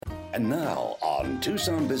And now on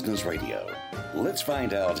Tucson Business Radio, let's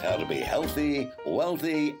find out how to be healthy,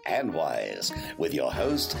 wealthy, and wise with your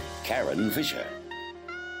host, Karen Fisher.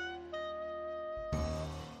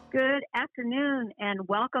 Good afternoon and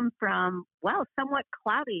welcome from, somewhat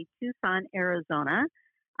cloudy Tucson, Arizona.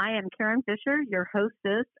 I am Karen Fisher, your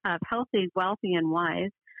hostess of Healthy, Wealthy, and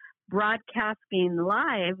Wise, broadcasting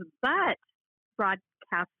live, but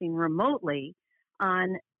broadcasting remotely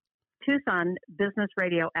on Tucson Business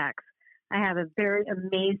Radio X. I have a very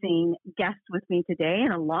amazing guest with me today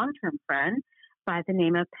and a long-term friend by the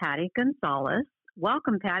name of Patty Gonzalez.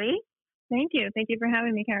 Welcome, Patty. Thank you. Thank you for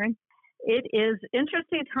having me, Karen. It is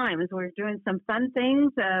interesting times. We're doing some fun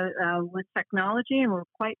things with technology, and we're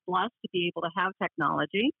quite blessed to be able to have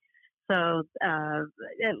technology. So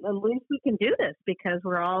at least we can do this because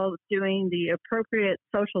we're all doing the appropriate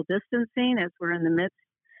social distancing as we're in the midst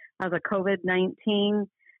of the COVID-19,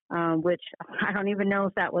 which I don't even know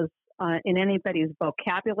if that was in anybody's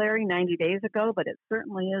vocabulary 90 days ago, but it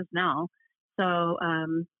certainly is now. So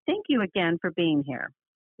thank you again for being here.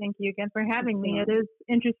 Thank you again for having me. It is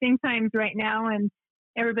interesting times right now, and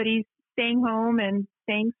everybody's staying home and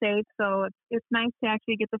staying safe. So it's nice to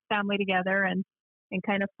actually get the family together and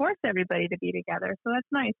kind of force everybody to be together. So that's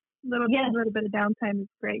nice. A little bit of downtime is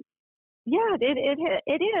great. Yeah,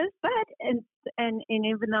 it is. But and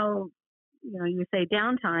even though you say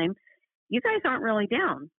downtime, you guys aren't really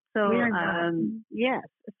down. So yes.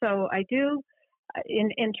 So I do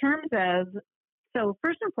in terms of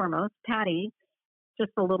first and foremost, Patty,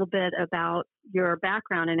 just a little bit about your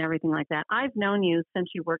background and everything like that. I've known you since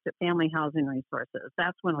you worked at Family Housing Resources.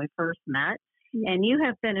 That's when we first met. Mm-hmm. And you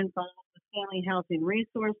have been involved with Family Housing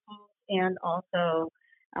Resources and also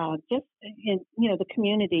just in the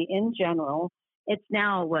community in general. It's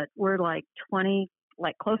now we're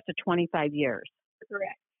close to 25 years.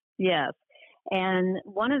 Correct. Yes. And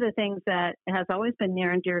one of the things that has always been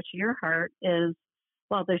near and dear to your heart is,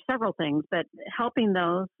 there's several things, but helping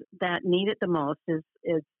those that need it the most is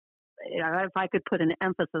if I could put an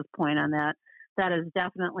emphasis point on that, that is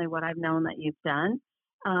definitely what I've known that you've done.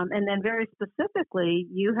 And then very specifically,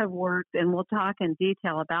 you have worked, and we'll talk in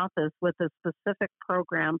detail about this, with a specific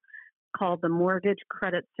program called the Mortgage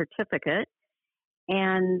Credit Certificate,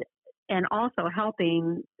 and also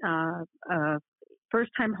helping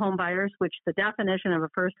first-time home buyers, which the definition of a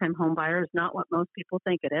first-time home buyer is not what most people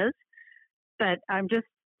think it is. But I'm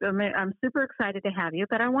super excited to have you.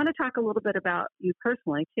 But I want to talk a little bit about you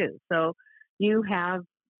personally, too. So you have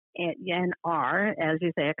and are, as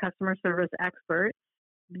you say, a customer service expert.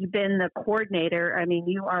 You've been the coordinator. I mean,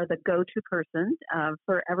 you are the go-to person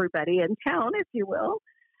for everybody in town, if you will.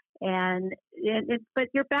 But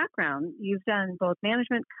your background, you've done both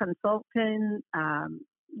management, consulting.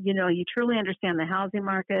 You truly understand the housing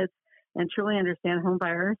markets and truly understand home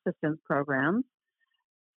buyer assistance programs.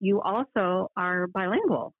 You also are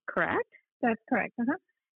bilingual, correct? That's correct. Uh-huh.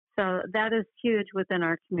 So that is huge within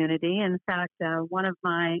our community. In fact, one of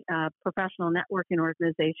my professional networking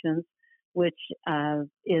organizations, which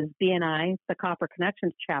is BNI, the Copper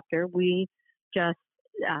Connections chapter, we just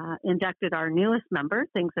inducted our newest member.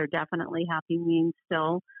 Things are definitely happening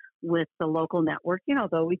still with the local networking,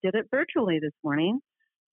 although we did it virtually this morning.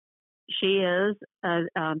 She's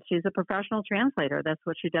a professional translator. That's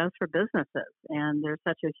what she does for businesses, and there's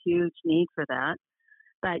such a huge need for that.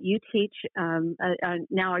 But you teach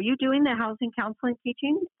now. Are you doing the housing counseling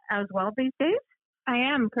teaching as well these days? I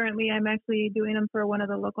am currently. I'm actually doing them for one of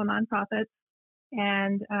the local nonprofits,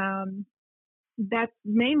 and that's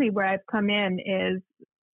mainly where I've come in. Is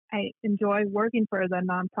I enjoy working for the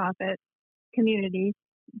nonprofit community,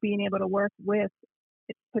 being able to work with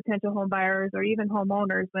potential home buyers or even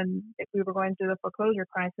homeowners if we were going through the foreclosure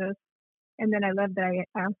crisis. And then I love that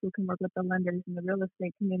I also can work with the lenders in the real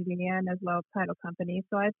estate community and as well as title companies.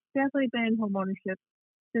 So I've definitely been in home ownership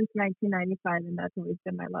since 1995, and that's always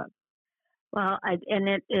been my love. Well,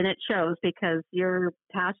 it shows because your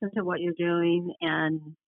passion to what you're doing and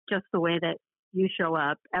just the way that you show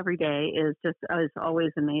up every day is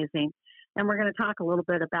always amazing. And we're going to talk a little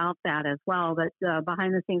bit about that as well. But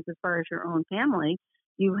behind the scenes, as far as your own family,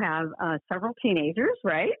 you have several teenagers,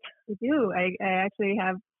 right? I do. I actually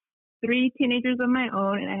have 3 teenagers of my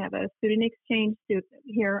own, and I have a student exchange student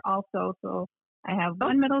here also. So I have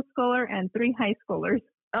 1 middle schooler and 3 high schoolers.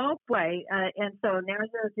 Oh, boy. And so now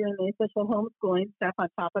you're doing the official homeschooling stuff on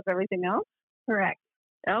top of everything else? Correct.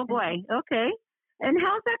 Oh, boy. Okay. And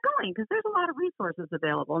how's that going? Because there's a lot of resources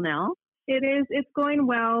available now. It is. It's going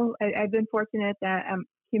well. I've been fortunate that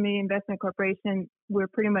Community Investment Corporation, we're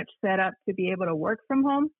pretty much set up to be able to work from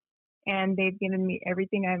home. And they've given me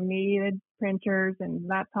everything I've needed, printers and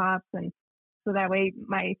laptops and So that way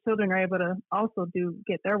my children are able to also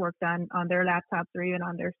get their work done on their laptops or even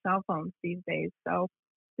on their cell phones these days. So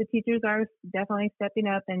the teachers are definitely stepping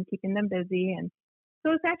up and keeping them busy. And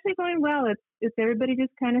so it's actually going well. It's everybody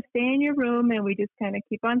just kind of stay in your room and we just kind of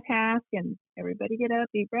keep on task and everybody get up,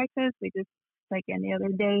 eat breakfast. We just, like any other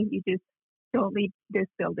day, you just don't leave this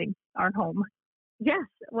building, our home. Yes.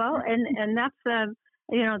 Well, and that's,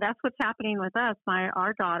 that's what's happening with us.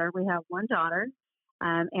 Our daughter, we have one daughter,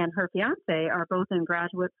 and her fiance are both in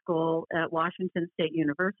graduate school at Washington State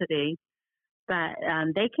University. But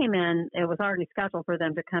they came in, it was already scheduled for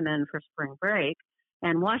them to come in for spring break.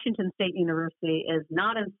 And Washington State University is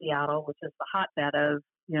not in Seattle, which is the hotbed of,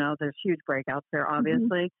 there's huge breakouts there,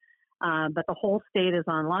 obviously. Mm-hmm. But the whole state is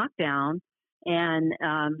on lockdown. And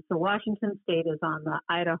so Washington State is on the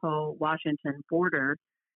Idaho-Washington border.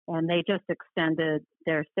 And they just extended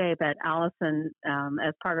their stay. But Allison,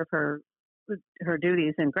 as part of her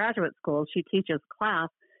duties in graduate school, she teaches class,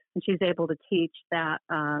 and she's able to teach that.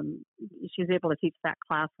 She's able to teach that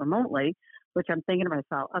class remotely, which I'm thinking to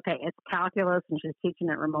myself, okay, it's calculus, and she's teaching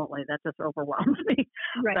it remotely. That just overwhelms me.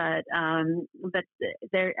 Right.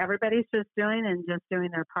 But everybody's just doing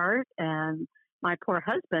their part. And my poor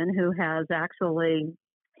husband, who has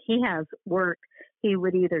he has worked. He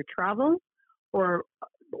would either travel or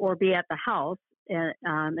be at the house.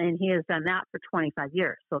 And he has done that for 25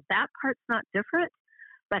 years. So that part's not different,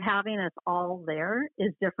 but having us all there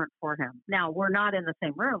is different for him. Now, we're not in the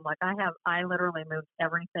same room. Like I literally moved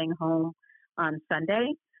everything home on Sunday,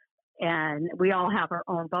 and we all have our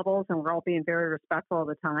own bubbles, and we're all being very respectful all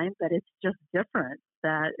the time, but it's just different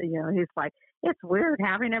that, he's like, it's weird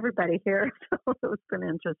having everybody here. So it was been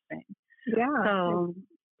interesting. Yeah. So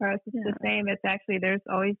for us, it's the same. It's actually, there's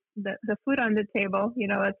always the food on the table.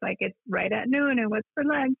 It's like it's right at noon and what's for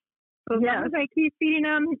lunch. So as long as I keep feeding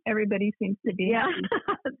them, everybody seems to be happy.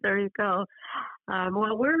 There you go.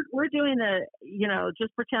 Well, we're doing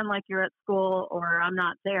just pretend like you're at school or I'm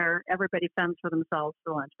not there. Everybody fends for themselves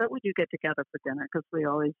for lunch, but we do get together for dinner because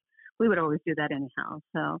we would always do that anyhow.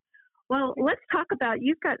 So, well, let's talk about,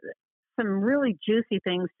 you've got some really juicy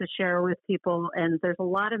things to share with people, and there's a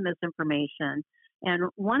lot of misinformation. And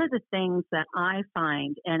one of the things that I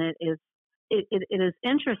find, and it is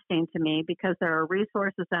interesting to me because there are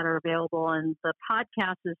resources that are available, and the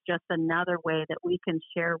podcast is just another way that we can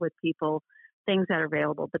share with people things that are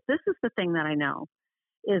available. But this is the thing that I know,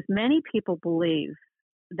 is many people believe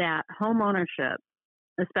that home ownership,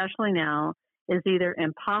 especially now, is either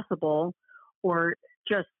impossible or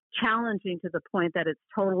just challenging to the point that it's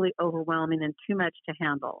totally overwhelming and too much to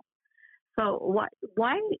handle. So what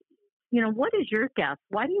is your guess?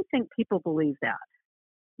 Why do you think people believe that?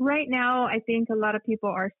 Right now, I think a lot of people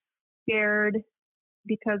are scared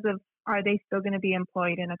because of, are they still going to be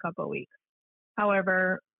employed in a couple of weeks?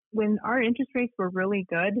 However, when our interest rates were really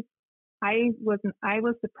good, I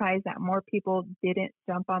was surprised that more people didn't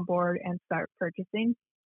jump on board and start purchasing,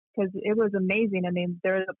 because it was amazing. I mean,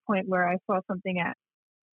 there was a point where I saw something at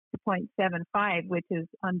 2.75, which is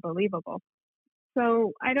unbelievable.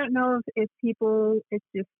 So I don't know if people, it's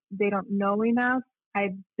just they don't know enough.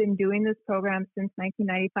 I've been doing this program since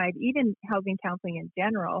 1995, even housing counseling in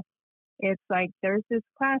general. It's like there's this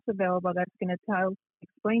class available that's going to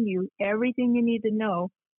explain to you everything you need to know.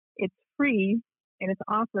 It's free and it's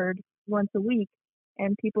offered once a week,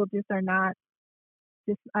 and people just are not,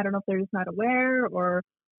 I don't know if they're just not aware or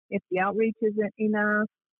if the outreach isn't enough.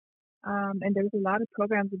 And there's a lot of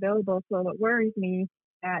programs available, so it worries me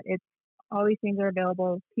that all these things are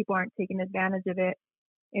available. People aren't taking advantage of it.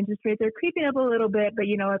 Interest rates are creeping up a little bit, but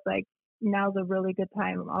it's like now's a really good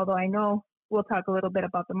time. Although I know we'll talk a little bit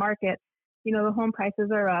about the market. The home prices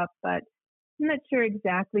are up, but I'm not sure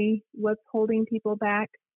exactly what's holding people back.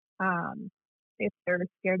 If they're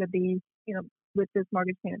scared to be, with this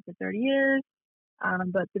mortgage payment for 30 years.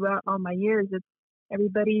 But throughout all my years,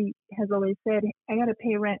 everybody has always said, I got to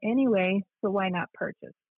pay rent anyway, so why not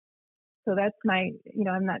purchase? So that's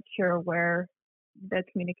I'm not sure where the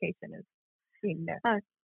communication is being there.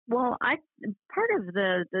 Well, part of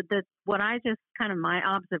the what I just kind of my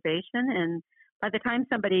observation, and by the time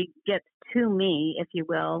somebody gets to me, if you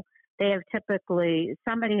will,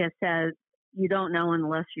 somebody has said, you don't know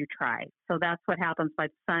unless you try. So that's what happens by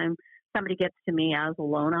the time somebody gets to me as a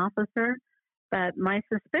loan officer. But my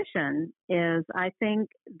suspicion is I think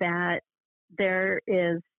that there's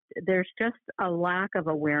just a lack of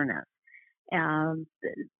awareness. And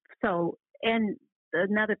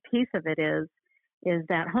another piece of it is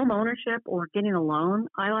that home ownership or getting a loan,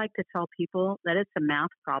 I like to tell people that it's a math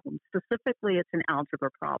problem. Specifically, it's an algebra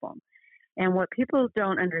problem. And what people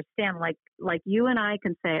don't understand, like you and I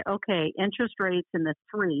can say, okay, interest rates in the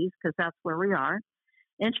threes, because that's where we are.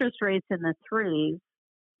 Interest rates in the threes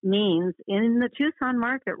means in the Tucson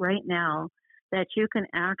market right now that you can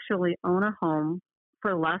actually own a home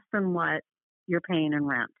for less than what you're paying in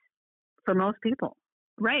rent for most people.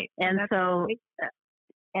 Right. And so,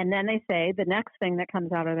 and then they say the next thing that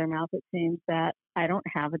comes out of their mouth, it seems that I don't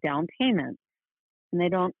have a down payment. And they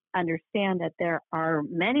don't understand that there are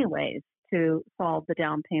many ways to solve the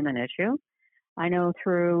down payment issue. I know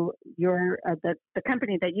through your the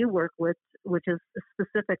company that you work with, which is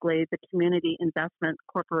specifically the Community Investment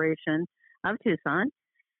Corporation of Tucson,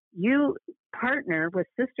 you partner with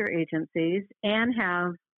sister agencies and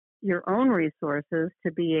have your own resources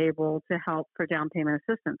to be able to help for down payment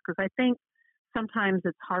assistance. Because I think sometimes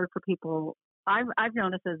it's hard for people. I've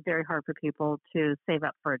noticed it's very hard for people to save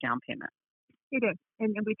up for a down payment. It is,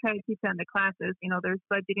 and we try to teach that in the classes. You know, there's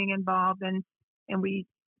budgeting involved, and we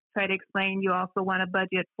try to explain you also want to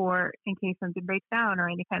budget for in case something breaks down or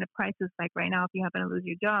any kind of crisis, like right now if you happen to lose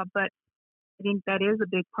your job. But I think that is a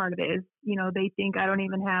big part of it. Is, you know, they think I don't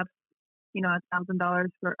even have, you know, $1,000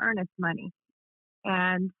 for earnest money,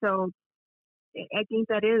 and so I think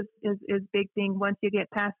that is big thing. Once you get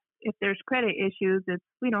past, if there's credit issues, it's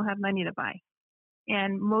we don't have money to buy,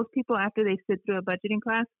 and most people after they sit through a budgeting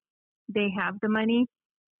class, they have the money.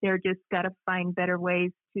 They're just got to find better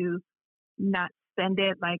ways to not spend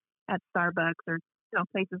it, like at Starbucks or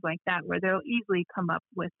places like that, where they'll easily come up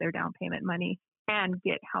with their down payment money and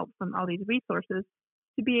get help from all these resources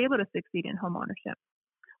to be able to succeed in home ownership.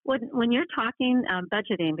 When you're talking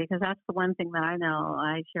budgeting, because that's the one thing that I know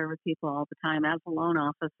I share with people all the time as a loan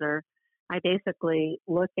officer, I basically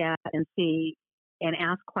look at and see and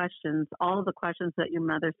ask questions, all of the questions that your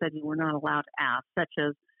mother said you were not allowed to ask, such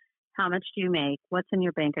as how much do you make, what's in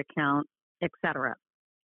your bank account, etc.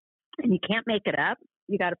 And you can't make it up.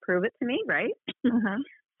 You got to prove it to me, right? Uh-huh.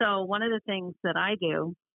 So one of the things that I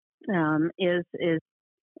do is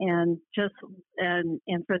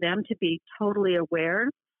for them to be totally aware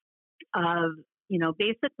of, you know,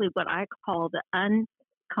 basically what I call the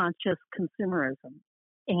unconscious consumerism.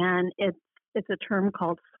 And it's a term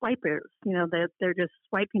called swipers. You know, they're just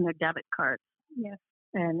swiping their debit cards. Yes.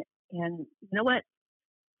 And you know what?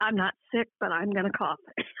 I'm not sick, but I'm going to cough.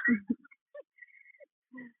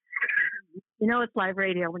 You know, it's live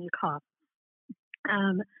radio when you cough.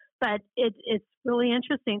 But it's really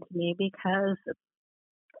interesting to me because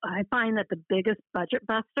I find that the biggest budget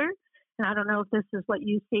buster, and I don't know if this is what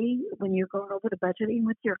you see when you're going over the budgeting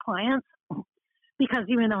with your clients, because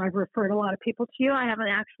even though I've referred a lot of people to you, I haven't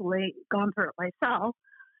actually gone through it myself.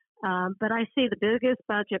 But I see the biggest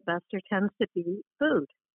budget buster tends to be food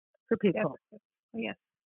for people. Yes.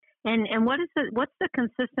 And what's the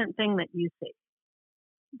consistent thing that you see?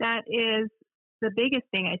 That is the biggest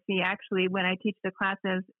thing I see actually when I teach the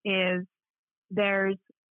classes is there's,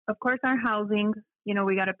 of course, our housing, you know,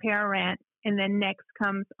 we got to pay our rent, and then next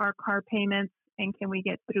comes our car payments, and can we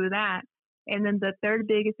get through that? And then the third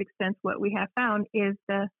biggest expense, what we have found, is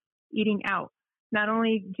the eating out. Not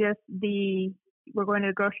only just we're going to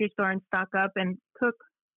the grocery store and stock up and cook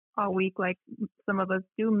all week like some of us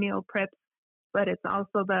do, meal preps, but it's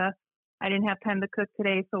also I didn't have time to cook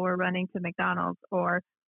today, so we're running to McDonald's. Or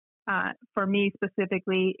for me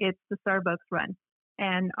specifically, it's the Starbucks run.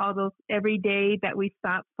 And all those, every day that we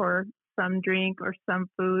stop for some drink or some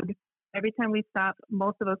food, every time we stop,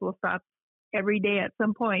 most of us will stop every day at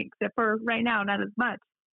some point, except for right now, not as much.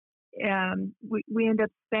 We end up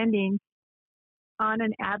spending, on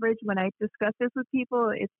an average, when I discuss this with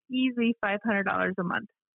people, it's easy $500 a month.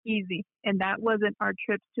 Easy. And that wasn't our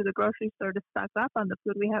trips to the grocery store to stock up on the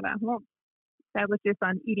food we have at home. That was just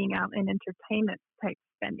on eating out and entertainment type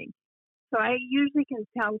spending. So I usually can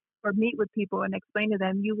tell or meet with people and explain to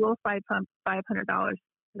them, you will $500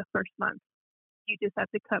 the first month. You just have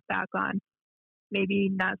to cut back on maybe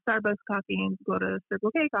not Starbucks coffee and go to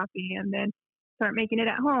Circle K coffee, and then start making it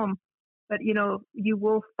at home. But, you know, you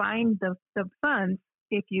will find the funds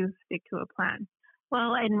if you stick to a plan.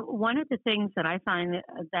 Well, and one of the things that I find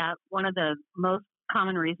that one of the most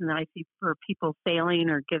common reasons that I see for people failing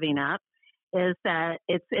or giving up is that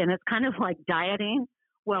it's kind of like dieting.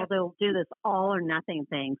 Well, they'll do this all or nothing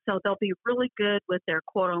thing. So they'll be really good with their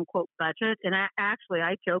quote unquote budget. And I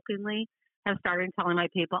jokingly have started telling my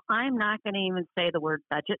people, I'm not going to even say the word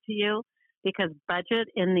budget to you, because budget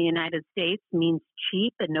in the United States means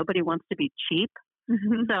cheap, and nobody wants to be cheap.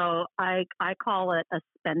 Mm-hmm. So I call it a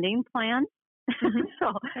spending plan.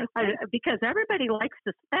 Mm-hmm. Because everybody likes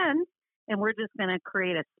to spend, and we're just going to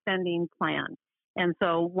create a spending plan. And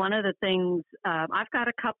so one of the things, I've got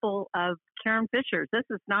a couple of Karen Fishers. This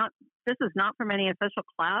is not from any official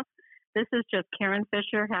class. This is just Karen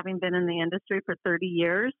Fisher, having been in the industry for 30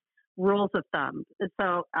 years, rules of thumb.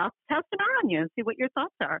 So I'll test it on you and see what your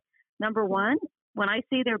thoughts are. Number one, when I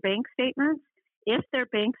see their bank statements, if their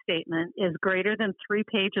bank statement is greater than 3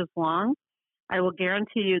 pages long, I will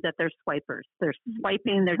guarantee you that they're swipers. They're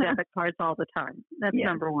swiping their debit cards all the time. That's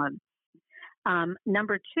number one.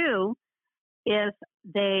 Number two, if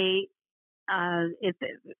they,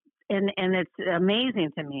 and it's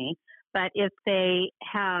amazing to me, but if they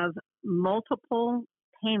have multiple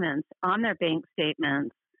payments on their bank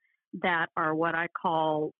statements that are what I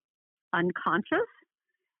call unconscious,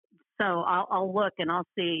 so I'll look and I'll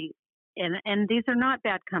see, and these are not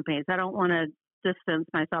bad companies. I don't want to distance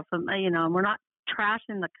myself from, we're not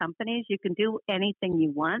trashing the companies. You can do anything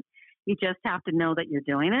you want. You just have to know that you're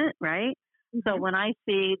doing it, right? Mm-hmm. So when I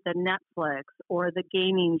see the Netflix or the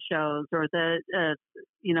gaming shows or the,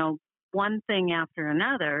 one thing after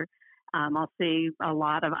another, I'll see a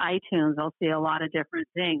lot of iTunes. I'll see a lot of different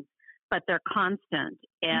things, but they're constant.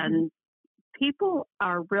 And people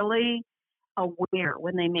are really aware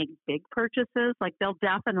when they make big purchases. Like, they'll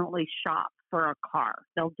definitely shop for a car.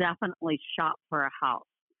 They'll definitely shop for a house.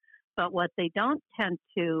 But what they don't tend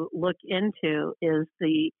to look into is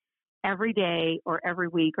the everyday or every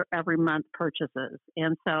week or every month purchases.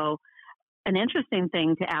 And so an interesting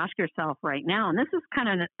thing to ask yourself right now, and this is kind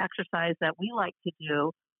of an exercise that we like to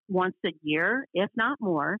do once a year, if not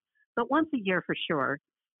more, but once a year for sure,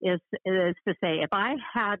 is to say, if I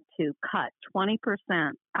had to cut 20%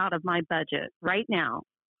 out of my budget right now,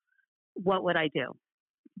 what would I do?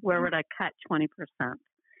 Where would I cut 20%?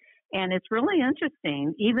 And it's really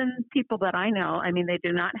interesting. Even people that I know, they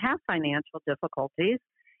do not have financial difficulties,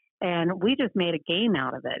 and we just made a game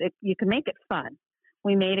out of it. You can make it fun.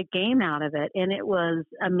 We made a game out of it, and it was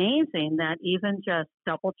amazing that even just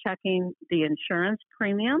double checking the insurance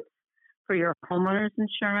premiums for your homeowner's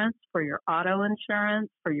insurance, for your auto insurance,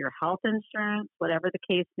 for your health insurance, whatever the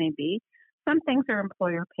case may be. Some things are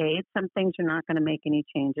employer paid. Some things you're not going to make any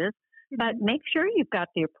changes. But make sure you've got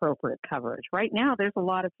the appropriate coverage. Right now, there's a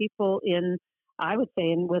lot of people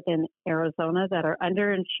within Arizona that are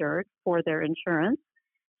underinsured for their insurance.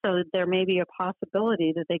 So there may be a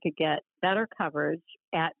possibility that they could get better coverage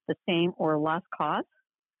at the same or less cost.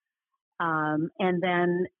 And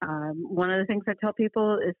then one of the things I tell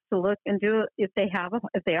people is to look and do, if they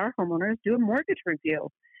are homeowners, do a mortgage review.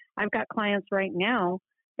 I've got clients right now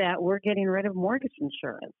that we're getting rid of mortgage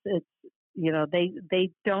insurance. It's, they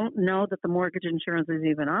don't know that the mortgage insurance is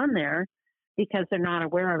even on there because they're not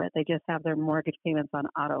aware of it. They just have their mortgage payments on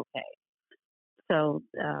auto pay. So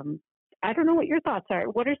I don't know what your thoughts are.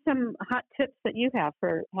 What are some hot tips that you have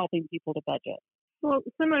for helping people to budget? Well,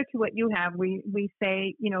 similar to what you have, we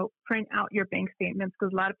say, print out your bank statements,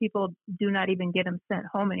 because a lot of people do not even get them sent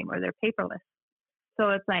home anymore. They're paperless.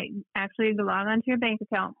 So it's like, actually log onto your bank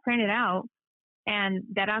account, print it out. And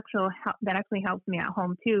that actually helps me at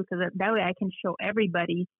home too, because that way I can show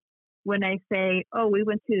everybody when I say, oh, we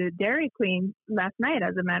went to Dairy Queen last night,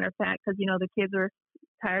 as a matter of fact, because, the kids were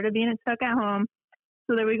tired of being stuck at home.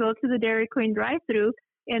 So then we go to the Dairy Queen drive-thru,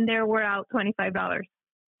 and there we're out $25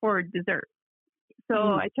 for dessert. So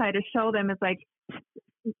I try to show them, it's like,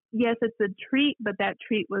 yes, it's a treat, but that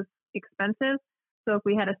treat was expensive. So if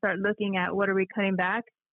we had to start looking at what are we cutting back,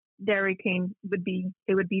 Dairy Queen would be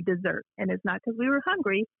dessert. And it's not because we were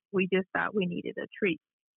hungry. We just thought we needed a treat.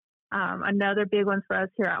 Another big one for us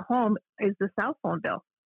here at home is the cell phone bill.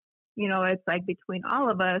 It's like between all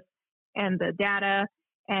of us and the data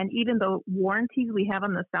and even the warranties we have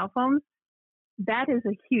on the cell phones, that is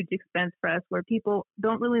a huge expense for us, where people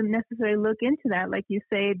don't really necessarily look into that. Like you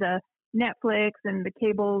say, the Netflix and the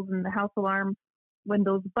cables and the house alarm, when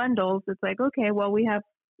those bundles, it's like, okay, well, we have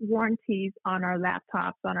warranties on our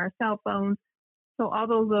laptops, on our cell phones. So all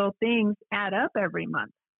those little things add up every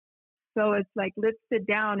month. So it's like, let's sit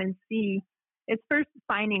down and see. It's first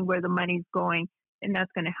finding where the money's going, and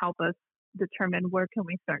that's going to help us determine where can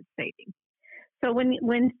we start saving. So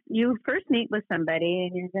when you first meet with somebody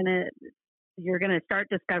and you're gonna start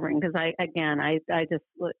discovering, because I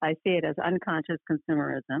see it as unconscious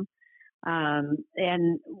consumerism.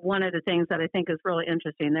 And one of the things that I think is really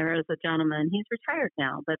interesting, there is a gentleman, he's retired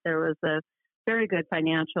now, but there was a very good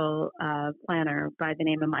financial planner by the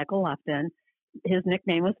name of Michael Lefton. His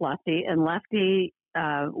nickname was Lefty, and Lefty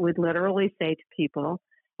would literally say to people,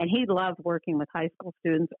 and he loved working with high school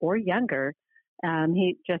students or younger,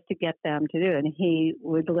 just to get them to do it. And he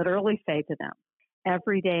would literally say to them,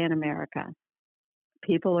 every day in America,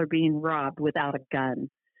 people are being robbed without a gun.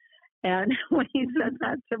 And when he said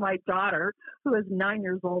that to my daughter, who was 9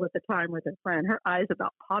 years old at the time with her friend, her eyes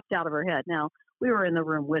about popped out of her head. Now, we were in the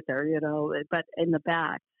room with her, but in the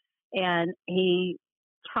back. And he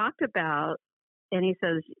talked about, and he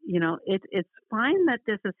says, it's fine that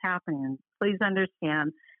this is happening. Please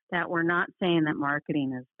understand that we're not saying that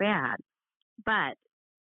marketing is bad, but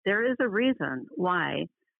there is a reason why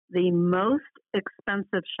the most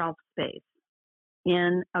expensive shelf space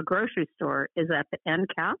in a grocery store is at the end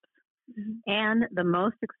caps, and the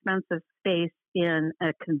most expensive space in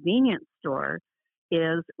a convenience store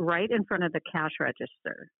is right in front of the cash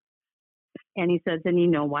register. And he says, and you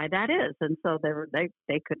know why that is. And so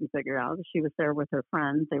they couldn't figure out. She was there with her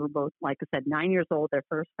friends. They were both, like I said, 9 years old, their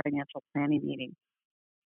first financial planning meeting.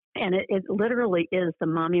 And it literally is the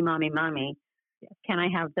mommy, can I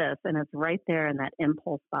have this? And it's right there in that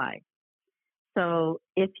impulse buy. So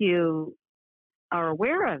if you are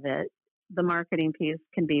aware of it, the marketing piece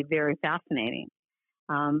can be very fascinating.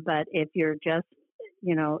 But if you're just,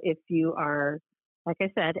 if you are, like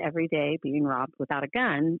I said, every day being robbed without a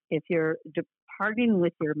gun, if you're departing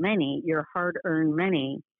with your money, your hard-earned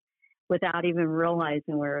money, without even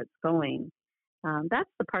realizing where it's going, that's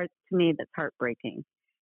the part to me that's heartbreaking.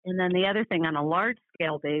 And then the other thing on a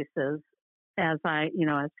large-scale basis, as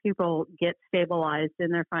people get stabilized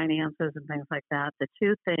in their finances and things like that, the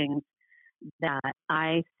two things that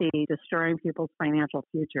I see destroying people's financial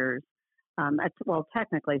futures,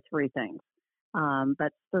 technically three things,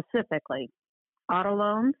 but specifically auto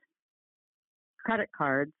loans, credit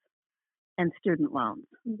cards, and student loans.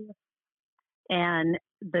 Mm-hmm. And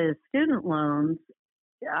the student loans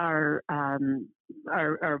are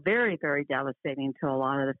very, very devastating to a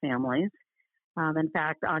lot of the families. In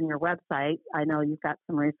fact, on your website, I know you've got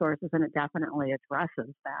some resources, and it definitely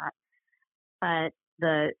addresses that. But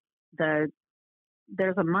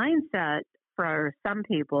there's a mindset for some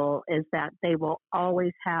people is that they will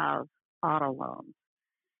always have auto loans.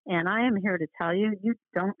 And I am here to tell you, you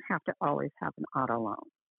don't have to always have an auto loan.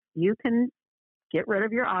 You can get rid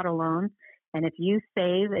of your auto loan, and if you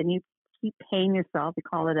save and you keep paying yourself, we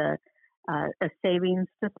call it a savings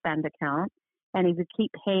to spend account, and if you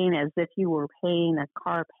keep paying as if you were paying a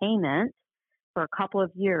car payment for a couple of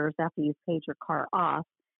years after you've paid your car off,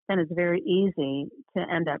 then it's very easy to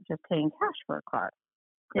end up just paying cash for a car.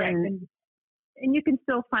 Correct. And you can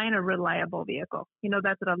still find a reliable vehicle.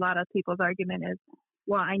 That's what a lot of people's argument is.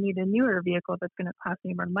 Well, I need a newer vehicle that's going to cost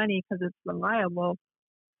me more money because it's reliable.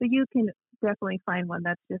 So you can definitely find one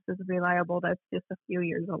that's just as reliable, that's just a few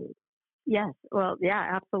years old. Yes. Well,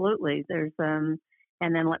 yeah, absolutely. There's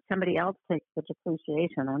and then let somebody else take the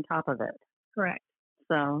depreciation on top of it. Correct.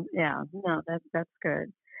 So, yeah, no, that's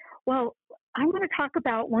good. Well, I want to talk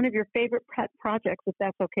about one of your favorite pet projects, if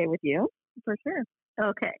that's okay with you. For sure.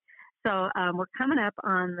 Okay. So we're coming up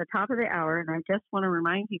on the top of the hour, and I just want to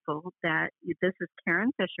remind people that this is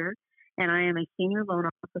Karen Fisher, and I am a senior loan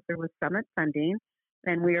officer with Summit Funding,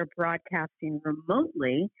 and we are broadcasting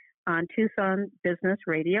remotely on Tucson Business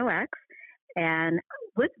Radio X. And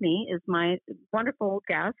with me is my wonderful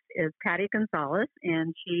guest is Patty Gonzalez,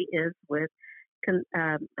 and she is with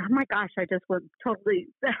oh my gosh, I just went totally.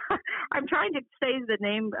 I'm trying to say the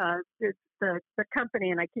name, the company,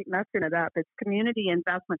 and I keep messing it up. It's Community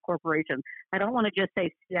Investment Corporation. I don't want to just say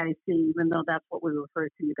CIC, even though that's what we refer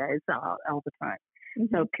to you guys all the time.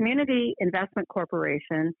 Mm-hmm. So Community Investment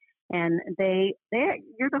Corporation, and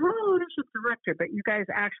you're the home ownership director, but you guys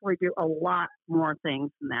actually do a lot more things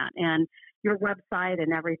than that. And your website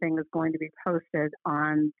and everything is going to be posted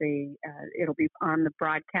on it'll be on the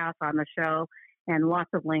broadcast on the show, and lots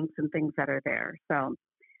of links and things that are there. So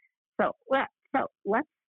let's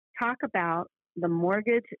talk about the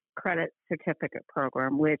Mortgage Credit Certificate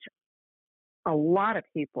Program, which a lot of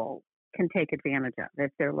people can take advantage of if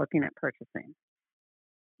they're looking at purchasing.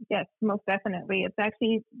 Yes, most definitely. It's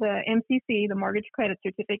actually the MCC, the Mortgage Credit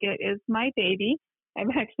Certificate, is my baby. I've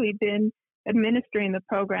actually been administering the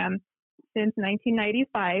program since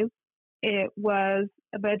 1995. It was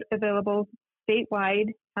available statewide.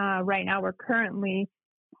 Right now, we're currently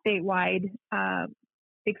statewide,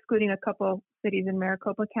 excluding a couple cities in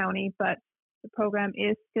Maricopa County, but the program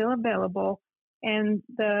is still available. And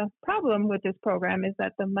the problem with this program is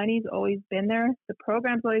that the money's always been there. The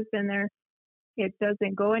program's always been there. It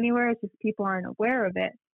doesn't go anywhere. It's just people aren't aware of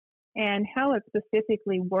it. And how it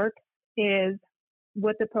specifically works is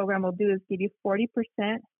what the program will do is give you 40%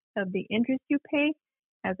 of the interest you pay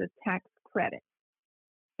as a tax credit.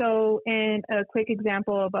 So in a quick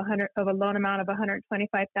example of a loan amount of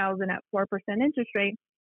 $125,000 at 4% interest rate,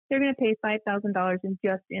 they're going to pay $5,000 in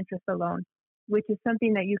just interest alone, which is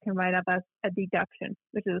something that you can write up as a deduction,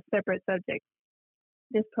 which is a separate subject.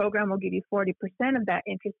 this program will give you 40% of that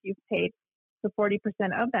interest you've paid. So 40%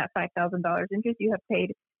 of that $5,000 interest you have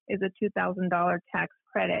paid is a $2,000 tax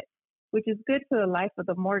credit, which is good for the life of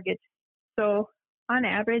the mortgage. So on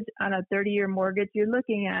average, on a 30-year mortgage, you're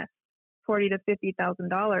looking at $40,000 to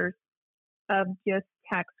 $50,000 of just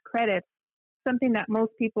tax credits, something that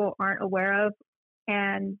most people aren't aware of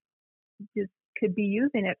and just could be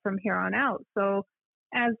using it from here on out. So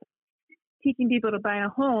as teaching people to buy a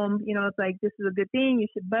home, it's like, this is a good thing. You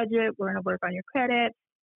should budget. We're going to work on your credit.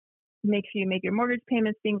 Make sure you make your mortgage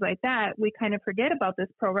payments, things like that. We kind of forget about this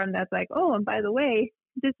program that's like, oh, and by the way,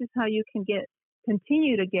 this is how you can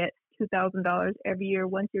continue to get $2,000 every year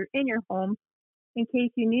once you're in your home, in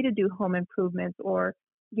case you need to do home improvements or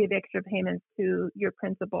give extra payments to your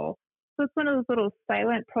principal. So it's one of those little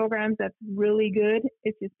silent programs that's really good.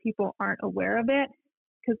 It's just people aren't aware of it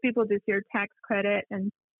because people just hear tax credit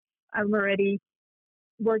and I'm already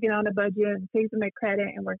working on a budget and fixing my credit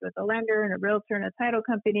and work with a lender and a realtor and a title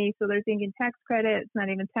company. So they're thinking tax credit. It's not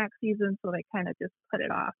even tax season. So they kind of just put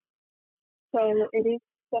it off. So it is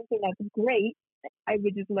something that's great. I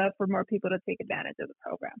would just love for more people to take advantage of the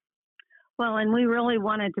program. Well, and we really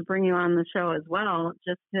wanted to bring you on the show as well,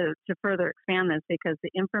 just to further expand this, because the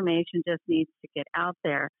information just needs to get out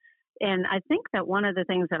there. And I think that one of the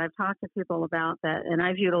things that I've talked to people about that, and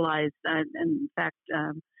I've utilized, in fact,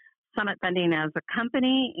 Summit Funding as a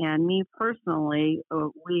company, and me personally,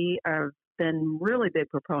 we have been really big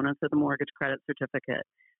proponents of the mortgage credit certificate,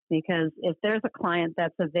 because if there's a client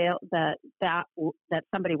that's that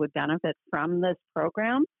somebody would benefit from this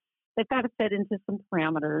program, they've got to fit into some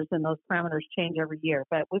parameters, and those parameters change every year.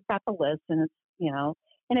 But we've got the list, and it's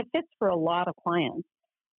and it fits for a lot of clients.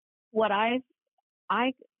 What I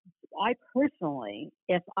personally,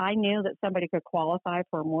 if I knew that somebody could qualify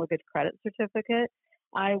for a mortgage credit certificate,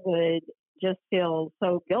 I would just feel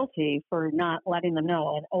so guilty for not letting them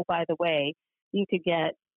know. And oh, by the way, you could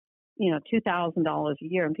get, $2,000 a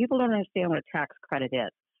year, and people don't understand what a tax credit is.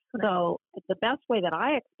 So the best way that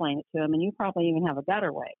I explain it to them, and you probably even have a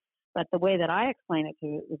better way, but the way that I explain it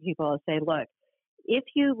to the people is say, look, if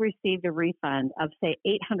you received a refund of, say,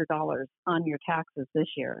 $800 on your taxes this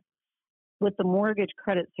year, with the mortgage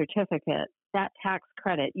credit certificate, that tax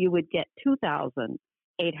credit, you would get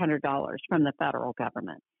 $2,800 from the federal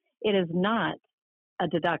government. It is not a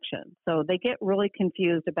deduction. So they get really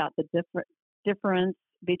confused about the difference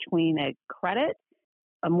between a credit,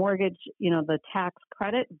 a mortgage, the tax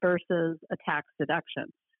credit versus a tax deduction.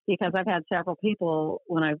 Because I've had several people,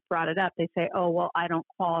 when I've brought it up, they say, oh, well, I don't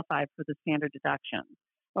qualify for the standard deduction,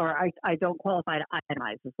 or I don't qualify to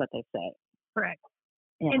itemize, is what they say. Correct.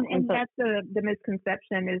 Yeah. And so, that's the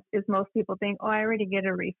misconception is most people think, oh, I already get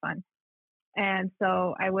a refund, and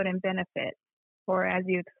so I wouldn't benefit. Or as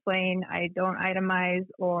you explain, I don't itemize,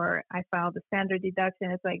 or I filed a standard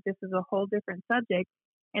deduction. It's like, this is a whole different subject.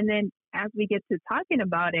 And then as we get to talking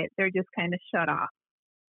about it, they're just kind of shut off.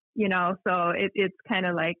 So it's kind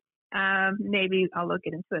of like, maybe I'll look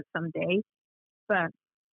into it someday. But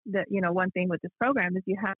one thing with this program is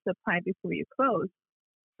you have to apply before you close.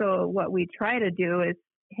 So what we try to do is,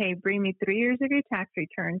 hey, bring me 3 years of your tax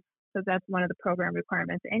returns, because that's one of the program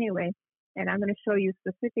requirements anyway. And I'm going to show you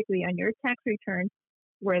specifically on your tax return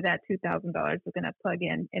where that $2,000 is going to plug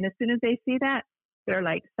in. And as soon as they see that, they're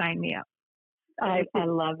like, sign me up. I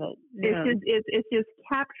love it. Yeah. It's just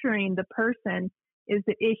capturing the person is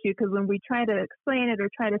the issue, because when we try to explain it or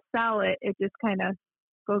try to sell it, it just kind of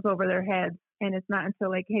goes over their heads. And it's not until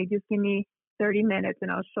like, hey, just give me 30 minutes and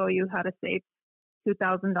I'll show you how to save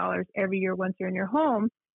 $2,000 every year once you're in your home.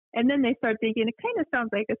 And then they start thinking it kind of sounds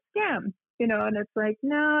like a scam, and it's like,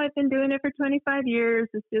 no, I've been doing it for 25 years.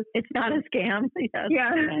 It's not a scam. Yes.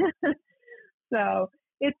 Yeah. So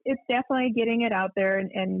it's definitely getting it out there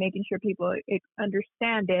and making sure people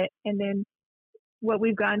understand it. And then what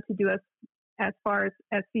we've gone to do as far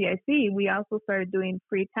as CIC, we also started doing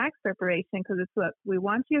free tax preparation, because it's what we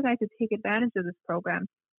want you guys to take advantage of this program.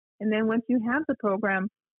 And then once you have the program,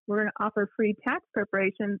 we're going to offer free tax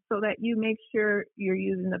preparation so that you make sure you're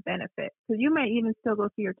using the benefit. Because you might even still go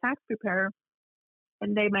to your tax preparer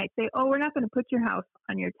and they might say, oh, we're not going to put your house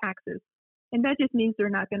on your taxes. And that just means they're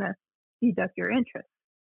not going to deduct your interest.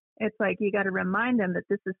 It's like you got to remind them that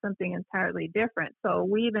this is something entirely different. So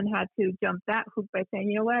we even had to jump that hoop by saying,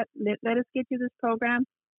 you know what, let us get you this program,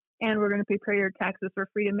 and we're going to prepare your taxes for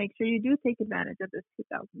free to make sure you do take advantage of this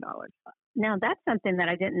 $2,000. Now, that's something that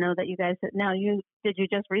I didn't know that you guys did. Now, did you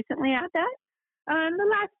just recently add that? In the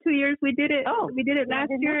last 2 years, we did it. Oh, we did it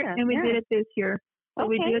last year, and we did it this year. So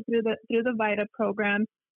we do it through the VITA program,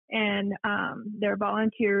 and they're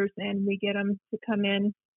volunteers, and we get them to come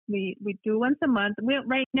in We do once a month.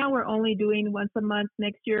 Right now we're only doing once a month.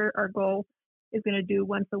 Next year our goal is going to do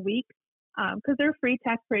once a week because they're free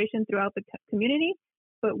tax preparation throughout the community,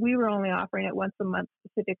 but we were only offering it once a month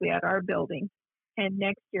specifically at our building. And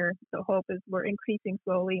next year the hope is we're increasing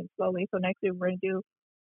slowly and slowly. So next year we're going to do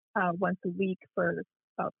once a week for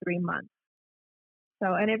about 3 months.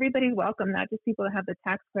 So, and everybody's welcome, not just people that have the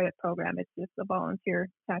tax credit program. It's just a volunteer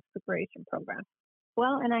tax preparation program.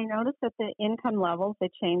 Well, and I noticed that the income levels, they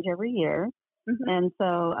change every year. And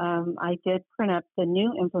so I did print up the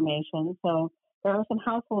new information. So there are some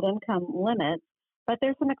household income limits, but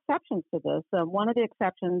there's some exceptions to this. So one of the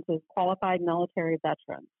exceptions is qualified military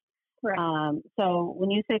veterans. Correct. So when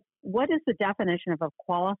you say, what is the definition of a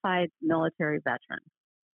qualified military veteran?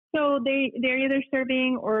 So they're either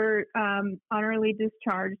serving or honorably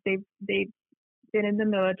discharged. They've been in the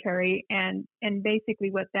military, and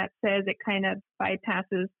basically what that says, it kind of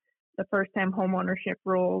bypasses the first-time home ownership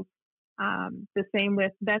rules. The same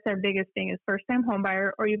with, that's our biggest thing, is first-time home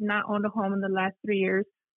buyer, or you've not owned a home in the last 3 years,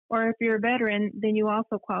 or if you're a veteran, then you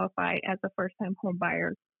also qualify as a first-time home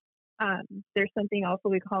buyer. There's something also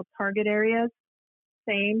we call target areas.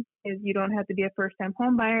 Same is, you don't have to be a first-time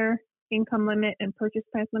home buyer. Income limit and purchase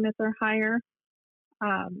price limits are higher.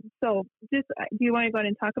 So just, do you want to go ahead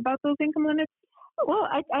and talk about those income limits? Well,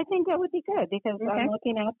 I think that would be good because I'm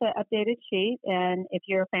looking at the updated sheet, and if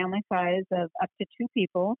you're a family size of up to 2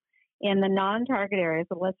 people in the non-target area,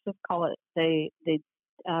 so let's just call it the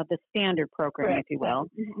standard program, Correct. if you will.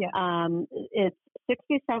 Yeah. It's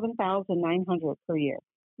 $67,900 per year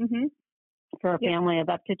for a family of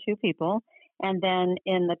up to 2 people. And then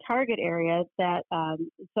in the target area, that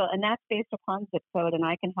and that's based upon zip code, and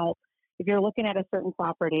I can help. If you're looking at a certain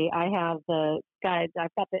property, I have the guides.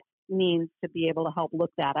 I've got the means to be able to help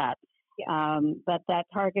look that up. But that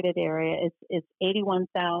targeted area is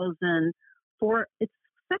 $81,000 for. It's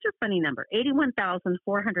such a funny number,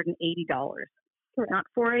 $81,480. Not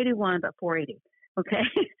 $481, but $480. Okay.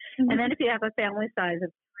 And then if you have a family size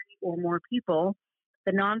of 3 or more people,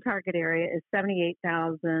 the non-target area is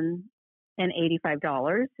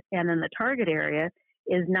 $78,085, and then the target area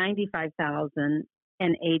is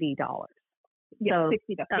 $95,080. Yeah, so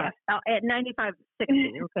 $60. At $95.60.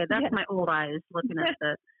 Okay, that's my old eyes looking at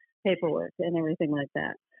the paperwork and everything like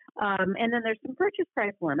that. And then there's some purchase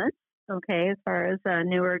price limits. Okay, as far as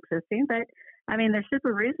newer existing, but I mean they're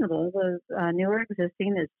super reasonable. The newer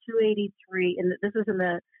existing is $283, and this is in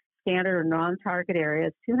the standard or non-target area.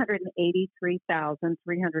 It's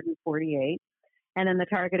 $283,348. And then the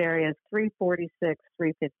target area is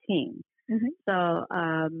 $346,315. So,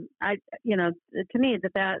 to me,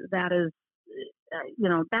 that is,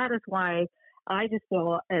 that is why I just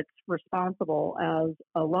feel it's responsible as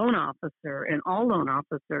a loan officer, and all loan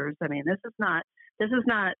officers. I mean, this is not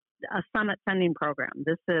a summit funding program.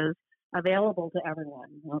 This is available to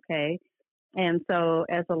everyone. Okay. And so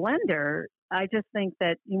as a lender, I just think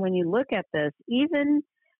that when you look at this, even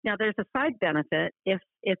now there's a side benefit if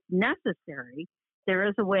necessary. There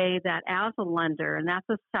is a way that as a lender, and that's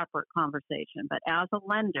a separate conversation, but as a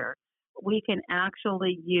lender, we can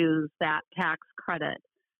actually use that tax credit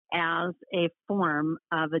as a form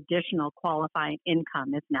of additional qualifying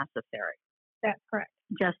income if necessary. That's correct.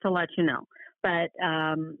 Just to let you know. But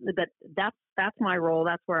that's my role.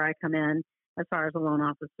 That's where I come in as far as a loan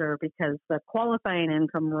officer, because the qualifying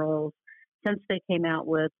income rules, since they came out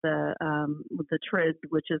with the TRID,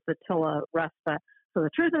 which is the TILA-RESPA, so the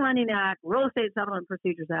Truth in Lending Act, Real Estate Settlement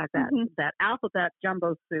Procedures Act, that alphabet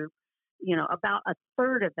jumbo soup, about a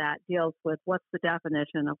third of that deals with what's the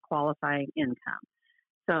definition of qualifying income.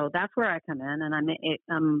 So that's where I come in, and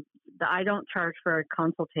I don't charge for a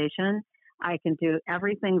consultation. I can do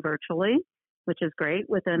everything virtually, which is great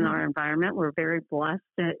within our environment. We're very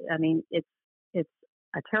blessed. I mean, it's a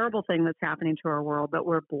terrible thing that's happening to our world, but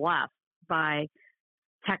we're blessed by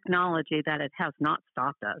technology that it has not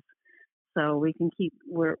stopped us. So we can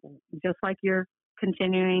we're just like you're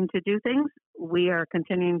continuing to do things. We are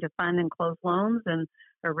continuing to fund and close loans and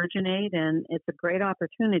originate, and it's a great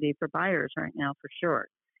opportunity for buyers right now for sure.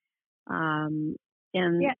 And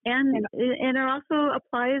it also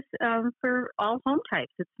applies for all home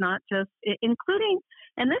types. It's not just including,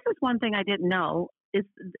 and this is one thing I didn't know is,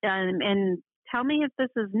 and tell me if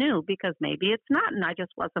this is new because maybe it's not, and I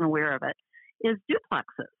just wasn't aware of it. Is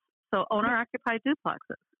duplexes, so owner-occupied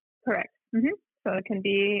duplexes. Correct. So it can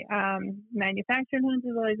be manufactured homes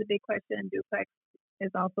is always a big question. Duplex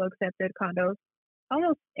is also accepted. Condos,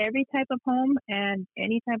 almost every type of home and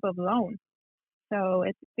any type of loan. So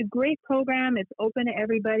it's a great program. It's open to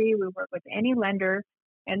everybody. We work with any lender.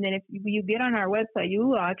 And then if you get on our website, you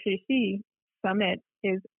will actually see Summit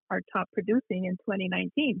is our top producing in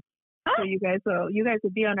 2019. So you guys will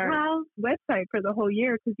be on our website for the whole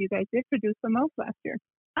year because you guys did produce the most last year.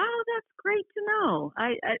 Oh, that's great to know.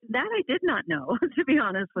 I did not know, to be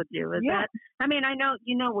honest with you. That, I mean, I know,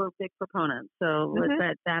 we're big proponents, so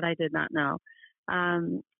that I did not know.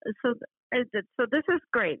 So this is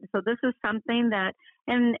great. So this is something that,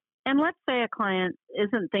 and let's say a client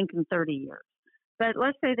isn't thinking 30 years, but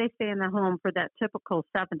let's say they stay in the home for that typical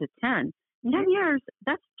 7 to 10 years,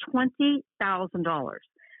 that's $20,000.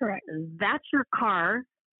 Correct. That's your car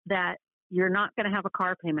that you're not going to have a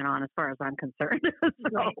car payment on, as far as I'm concerned.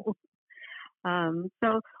 Right.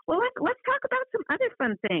 Let's talk about some other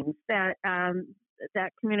fun things that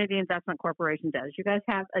that Community Investment Corporation does. You guys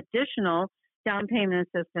have additional down payment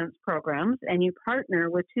assistance programs, and you partner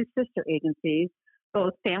with two sister agencies,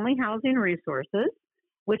 both Family Housing Resources,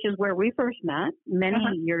 which is where we first met many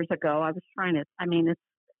years ago.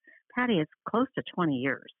 Patty, it's close to 20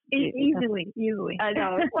 years. Easily. I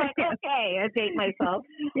know. It's like, okay, I date myself.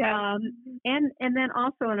 Yeah. And then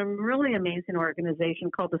also in a really amazing organization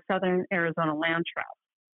called the Southern Arizona Land Trust.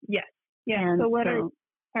 Yes. Yeah. And so what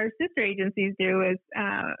our sister agencies do is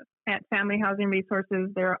at Family Housing Resources,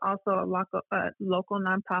 they're also a local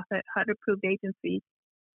nonprofit HUD-approved agency,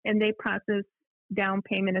 and they process down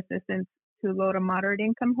payment assistance to low to moderate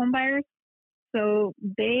income home buyers. So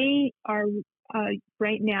they are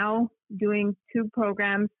right now doing two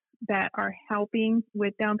programs that are helping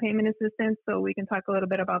with down payment assistance. So we can talk a little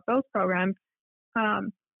bit about those programs.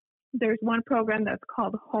 There's one program that's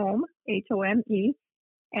called HOME, HOME,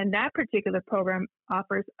 and that particular program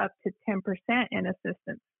offers up to 10% in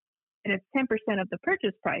assistance. And it's 10% of the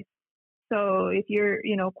purchase price. So if you're,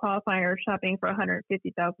 qualifying or shopping for a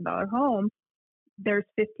 $150,000 home, there's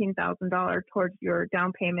 $15,000 towards your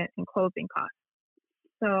down payment and closing costs.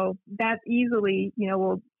 So that's easily,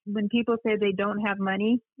 when people say they don't have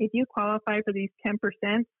money, if you qualify for these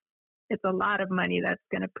 10%, it's a lot of money that's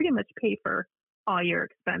going to pretty much pay for all your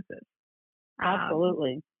expenses.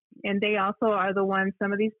 Absolutely. And they also are the ones,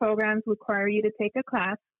 some of these programs require you to take a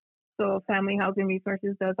class. So Family Housing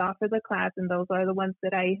Resources does offer the class, and those are the ones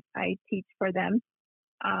that I teach for them.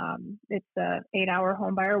 It's an 8-hour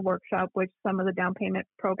homebuyer workshop, which some of the down payment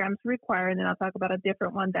programs require, and then I'll talk about a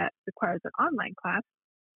different one that requires an online class.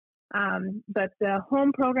 But the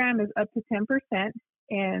home program is up to 10%,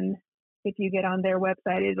 and if you get on their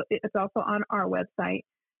website, it's also on our website.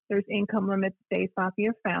 There's income limits based off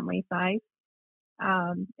your family size.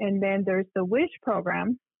 And then there's the WISH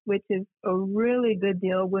program, which is a really good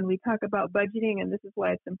deal when we talk about budgeting, and this is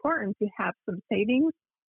why it's important to have some savings,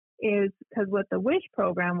 is because what the WISH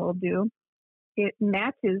program will do, it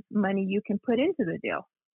matches money you can put into the deal,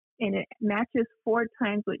 and it matches 4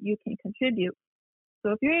 times what you can contribute.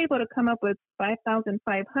 So if you're able to come up with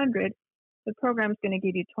 $5,500, the program's going to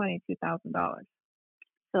give you $22,000.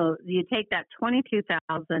 So you take that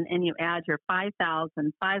 $22,000 and you add your $5,500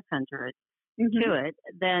 to it,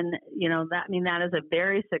 then that is a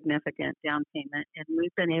very significant down payment. And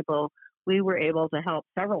we were able to help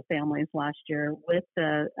several families last year with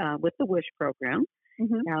the WISH program.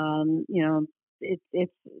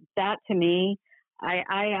 It's that, to me.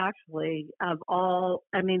 I actually, all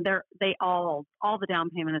the down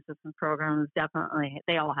payment assistance programs, definitely,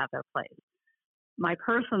 they all have their place. My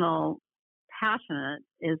personal passionate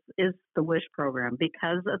is the WISH program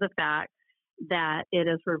because of the fact that it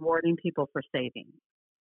is rewarding people for saving.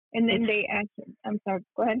 And then I'm sorry,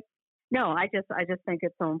 go ahead. No, I just think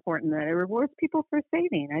it's so important that it rewards people for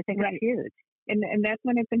saving. I think it's huge. And that's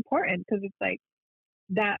when it's important, because it's like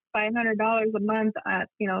that $500 a month at,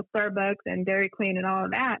 Starbucks and Dairy Queen and all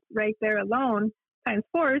of that right there alone times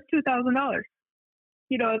 4 is $2,000.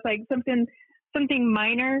 It's like something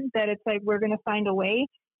minor that it's like, we're going to find a way.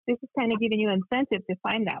 This is kind of giving you incentive to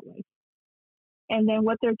find that way. And then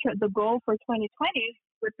what the goal for 2020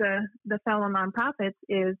 with the fellow nonprofits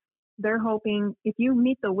is they're hoping if you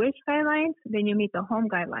meet the WISH guidelines, then you meet the home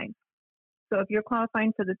guidelines. So if you're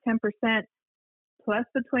qualifying for the 10% plus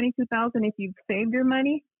the $22,000, if you've saved your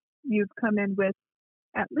money, you've come in with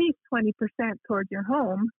at least 20% towards your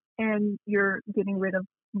home, and you're getting rid of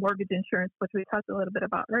mortgage insurance, which we talked a little bit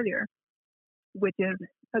about earlier, which is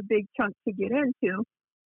a big chunk to get into,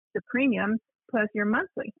 the premium plus your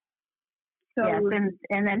monthly. So, yes,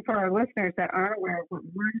 and then for our listeners that aren't aware of what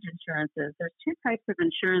mortgage insurance is, there's 2 types of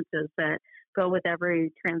insurances that go with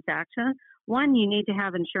every transaction. One, you need to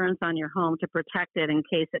have insurance on your home to protect it in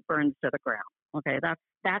case it burns to the ground. Okay,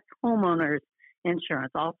 that's homeowners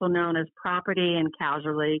insurance, also known as property and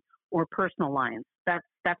casualty or personal lines. That's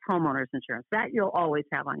homeowners insurance. That you'll always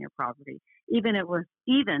have on your property, even if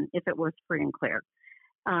it was free and clear.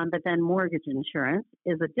 But then mortgage insurance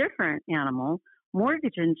is a different animal.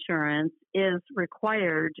 Mortgage insurance is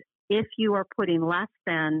required if you are putting less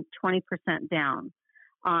than 20% down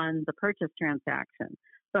on the purchase transaction.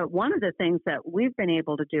 But one of the things that we've been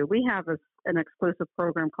able to do, we have an exclusive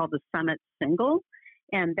program called the Summit Single,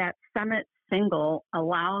 and that Summit Single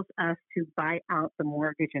allows us to buy out the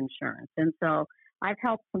mortgage insurance. And so I've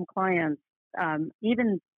helped some clients,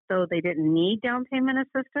 even though they didn't need down payment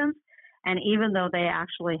assistance, and even though they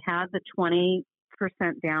actually had the 20%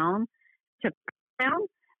 down to put down,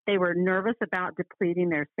 they were nervous about depleting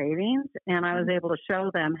their savings. And I was able to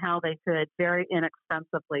show them how they could very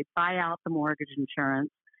inexpensively buy out the mortgage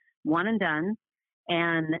insurance, one and done.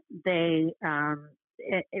 And they, as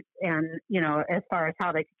far as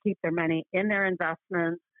how they could keep their money in their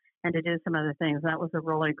investments and to do some other things, that was a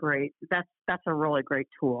really great, that's a really great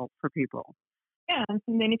tool for people. Yeah,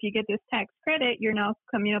 and then if you get this tax credit, you're now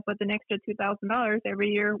coming up with an extra $2,000 every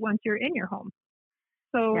year once you're in your home.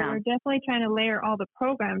 So we're definitely trying to layer all the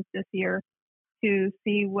programs this year to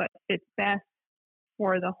see what fits best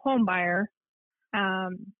for the home buyer.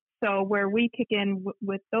 So where we kick in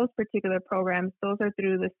with those particular programs, those are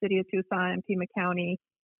through the City of Tucson and Pima County,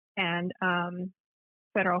 and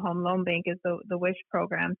Federal Home Loan Bank is the WISH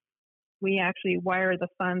program. We actually wire the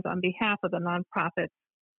funds on behalf of the nonprofits.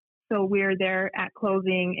 So we're there at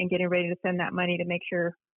closing and getting ready to send that money to make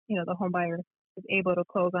sure, the home buyer is able to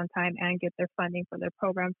close on time and get their funding for their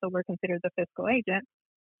program. So we're considered the fiscal agent.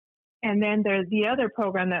 And then there's the other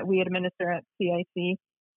program that we administer at CIC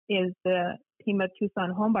is the Pima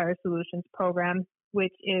Tucson Homebuyer Solutions program,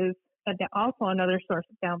 which is also another source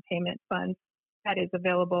of down payment funds that is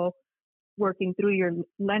available working through your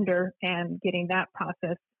lender and getting that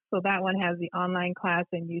process. So that one has the online class,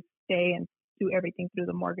 and you stay and do everything through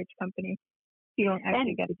the mortgage company. You don't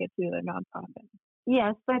actually get to get to the nonprofit.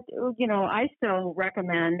 Yes, but, I still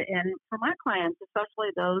recommend, and for my clients,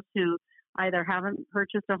 especially those who either haven't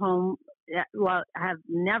purchased a home, have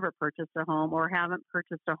never purchased a home, or haven't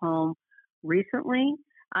purchased a home recently,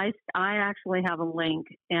 I actually have a link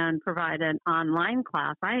and provide an online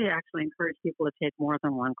class. I actually encourage people to take more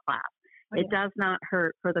than one class. It does not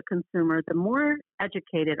hurt for the consumer. The more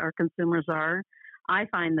educated our consumers are, I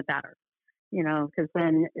find the better, because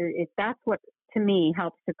then that's what, to me,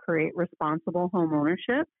 helps to create responsible home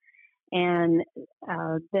ownership. And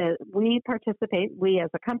we participate, we as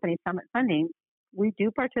a company, Summit Funding, we do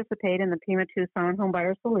participate in the Pima Tucson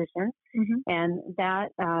Homebuyer Solution, and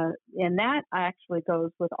that actually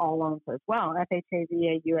goes with all loans as well, FHA,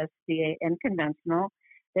 VA, USDA, and conventional.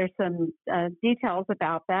 There's some details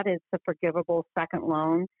about that. It's a forgivable second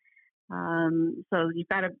loan. So you've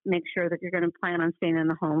got to make sure that you're going to plan on staying in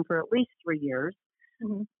the home for at least 3 years.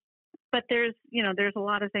 But there's a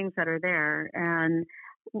lot of things that are there. And,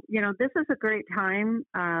 this is a great time.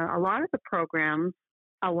 A lot of the programs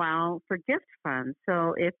allow for gift funds.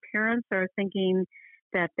 So if parents are thinking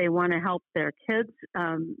that they want to help their kids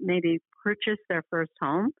maybe purchase their first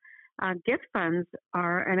home, gift funds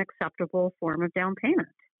are an acceptable form of down payment.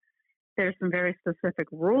 There's some very specific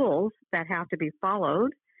rules that have to be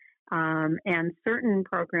followed. And certain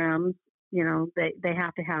programs, they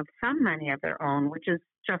have to have some money of their own, which is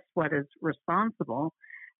just what is responsible.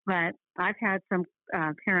 But I've had some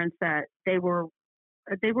parents that they were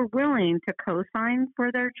willing to co-sign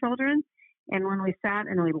for their children. And when we sat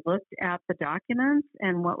and we looked at the documents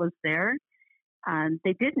and what was there,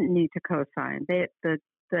 they didn't need to co-sign.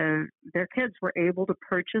 Their kids were able to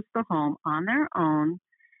purchase the home on their own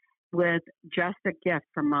with just a gift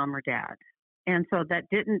from mom or dad. And so that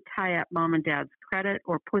didn't tie up mom and dad's credit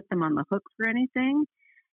or put them on the hook for anything.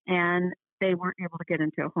 And they weren't able to get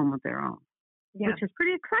into a home of their own, which is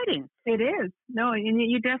pretty exciting. It is. No, and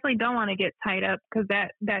you definitely don't want to get tied up, because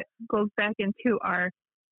that goes back into our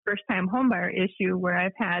first-time homebuyer issue, where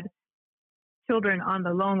I've had children on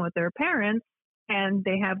the loan with their parents, and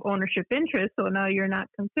they have ownership interest, so now you're not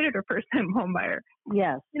considered a first-time homebuyer.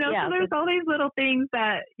 Yes. So there's all these little things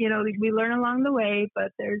that, we learn along the way,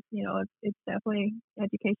 but there's, it's definitely,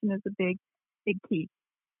 education is a big key.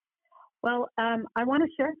 Well, I want to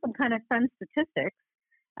share some kind of fun statistics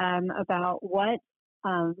about what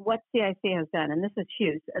CIC has done, and this is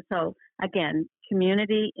huge. So again,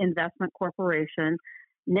 Community Investment Corporation,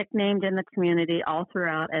 nicknamed in the community all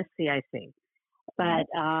throughout as CIC. But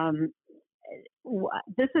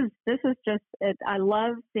this is just, I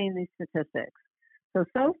love seeing these statistics.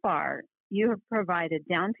 So far, you have provided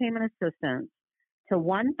down payment assistance to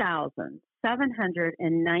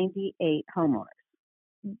 1,798 homeowners.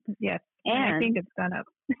 Yes, and I think it's gone up.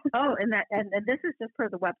 and this is just for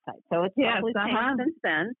the website, so it's probably changed since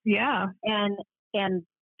then. Yeah, and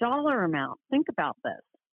dollar amount. Think about this: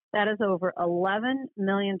 That is over $11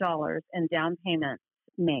 million in down payments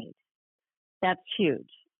made. That's huge.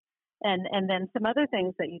 And then some other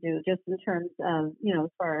things that you do just in terms of, as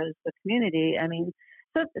far as the community. I mean,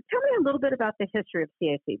 so tell me a little bit about the history of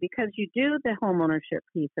CIC, because you do the homeownership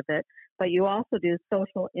piece of it, but you also do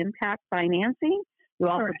social impact financing. You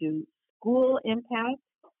also Correct. do school impact.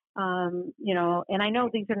 And I know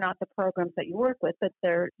these are not the programs that you work with, but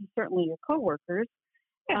they're certainly your coworkers.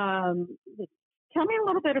 Tell me a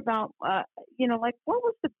little bit about, what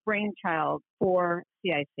was the brainchild for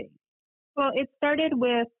CIC? Well, it started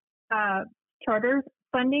with charter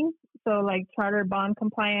funding, so like charter bond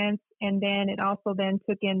compliance, and then it also then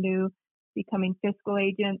took into becoming fiscal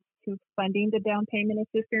agents to funding the down payment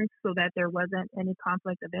assistance so that there wasn't any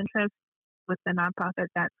conflict of interest with the nonprofit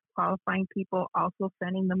that's qualifying people also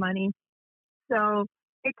sending the money. So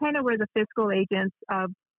it kind of were the fiscal agents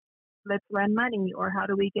of let's lend money, or how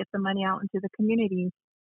do we get the money out into the community?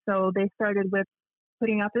 So they started with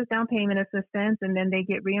putting out this down payment assistance, and then they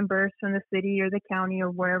get reimbursed from the city or the county or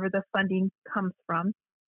wherever the funding comes from.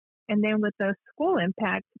 And then with the school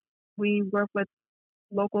impact, we work with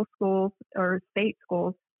local schools or state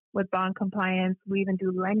schools with bond compliance. We even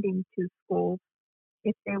do lending to schools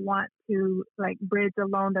if they want to like bridge a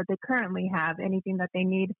loan that they currently have, anything that they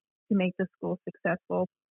need to make the school successful.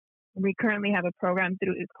 We currently have a program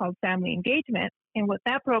it's called Family Engagement. And what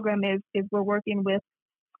that program is we're working with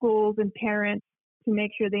schools and parents to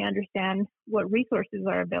make sure they understand what resources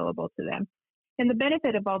are available to them. And the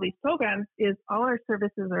benefit of all these programs is all our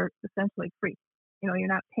services are essentially free. You're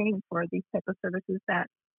not paying for these type of services that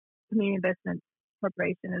Community Investment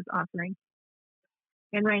Corporation is offering.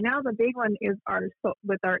 And right now, the big one is our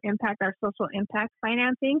social impact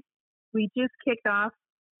financing. We just kicked off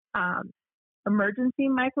emergency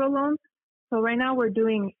microloans. So right now we're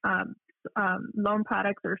doing loan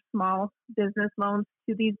products or small business loans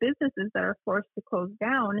to these businesses that are forced to close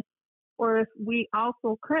down. Or if we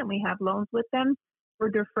also currently have loans with them, we're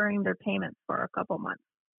deferring their payments for a couple months.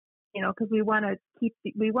 Because we want to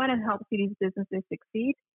help see these businesses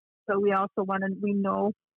succeed. So we also we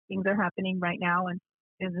know things are happening right now and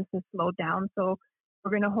businesses slow down. So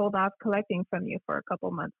we're going to hold off collecting from you for a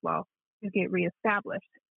couple months while you get reestablished.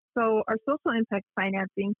 So our social impact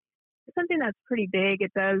financing is something that's pretty big.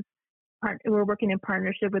 We're working in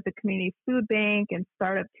partnership with the Community Food Bank and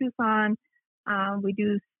Startup Tucson. We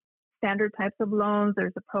do standard types of loans.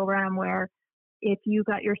 There's a program where if you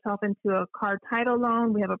got yourself into a car title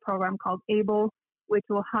loan, we have a program called ABLE, which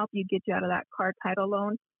will help you get you out of that car title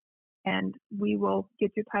loan. And we will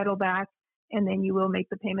get your title back, and then you will make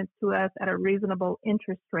the payments to us at a reasonable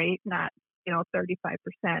interest rate, not 35%.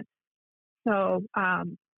 So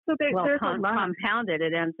there's a lot. Compounded,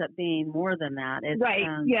 it ends up being more than that. It's, right?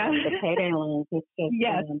 Yeah. The payday loans. It's just,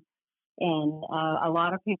 yes. And a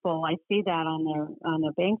lot of people, I see that on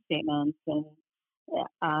their bank statements,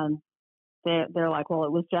 and they're like, well,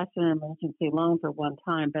 it was just an emergency loan for one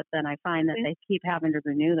time, but then I find that they keep having to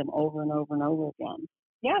renew them over and over and over again.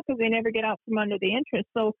 Yeah, because they never get out from under the interest.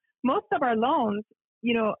 So most of our loans,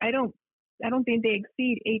 I don't think they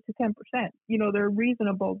exceed 8 to 10%. They're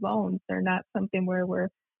reasonable loans. They're not something where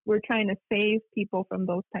we're trying to save people from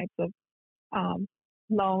those types of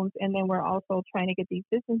loans. And then we're also trying to get these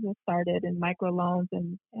businesses started and microloans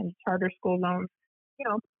and charter school loans,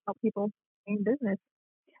 help people in business.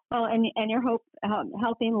 Well, and you're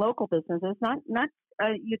helping local businesses, not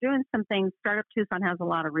you're doing some things. Startup Tucson has a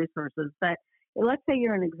lot of resources, but let's say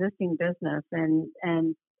you're an existing business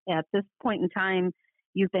and at this point in time,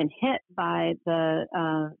 you've been hit by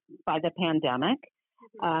the pandemic.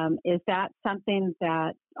 Is that something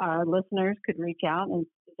that our listeners could reach out and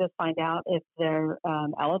just find out if they're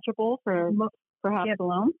eligible for perhaps a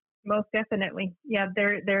loan? Most definitely. Yeah,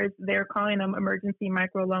 they're calling them emergency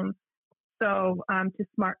microloans. So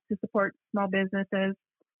to support small businesses,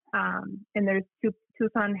 and there's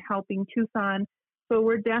Tucson Helping Tucson. So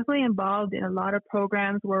we're definitely involved in a lot of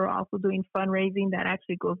programs. We're also doing fundraising that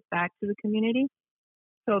actually goes back to the community.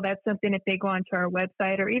 So that's something if they go onto our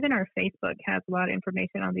website or even our Facebook has a lot of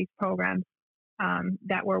information on these programs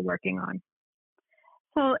that we're working on.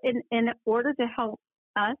 So in order to help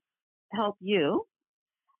us help you,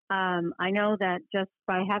 I know that just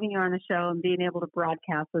by having you on the show and being able to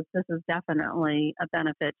broadcast this is definitely a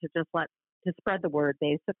benefit to spread the word,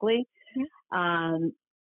 basically. Mm-hmm.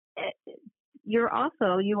 You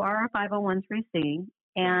are a 501c3,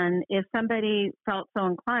 and if somebody felt so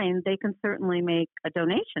inclined, they can certainly make a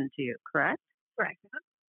donation to you, correct? Correct.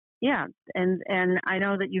 Yeah, and I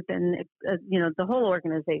know that you've been, the whole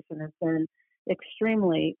organization has been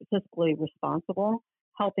extremely fiscally responsible,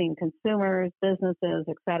 helping consumers, businesses,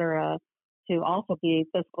 et cetera, to also be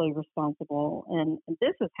fiscally responsible. And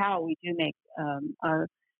this is how we do make our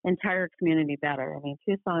entire community better. I mean,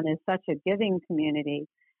 Tucson is such a giving community.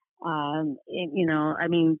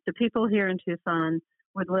 The people here in Tucson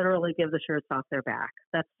would literally give the shirts off their back.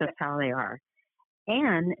 That's just how they are.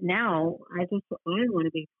 And now I want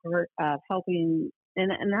to be part of helping,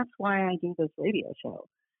 and that's why I do this radio show,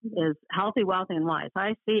 is healthy, wealthy, and wise.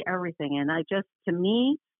 I see everything, and to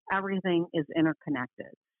me, everything is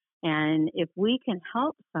interconnected. And if we can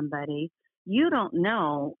help somebody, you don't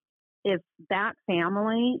know if that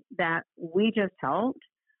family that we just helped,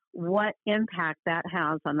 what impact that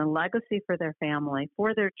has on the legacy for their family,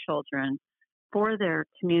 for their children, for their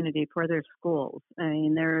community, for their schools. I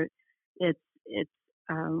mean, it's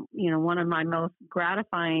one of my most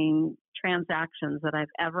gratifying transactions that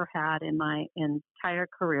I've ever had in my entire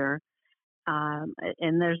career.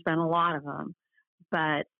 And there's been a lot of them,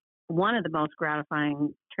 but one of the most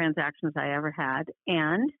gratifying transactions I ever had.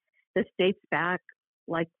 And this dates back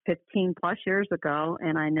like 15 plus years ago.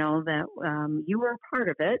 And I know that you were a part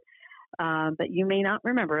of it, but you may not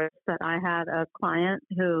remember it. But I had a client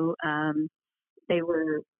who they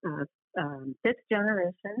were fifth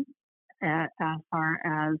generation as far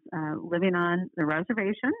as living on the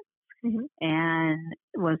reservation, and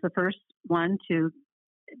was the first one to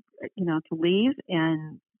leave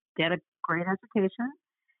and get a great education.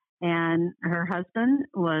 And her husband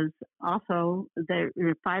was also, there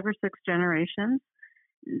were 5 or 6 generations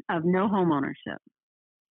of no home ownership.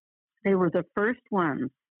 They were the first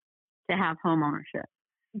ones to have home ownership.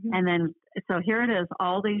 And then, so here it is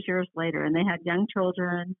all these years later, and they had young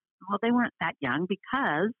children. Well, they weren't that young,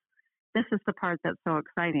 because this is the part that's so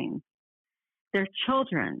exciting. Their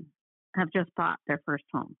children have just bought their first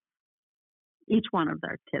home, each one of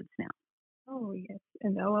their kids now. Oh, yes.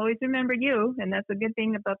 And they'll always remember you. And that's a good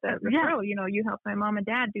thing about that referral. Yeah. You helped my mom and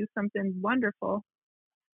dad do something wonderful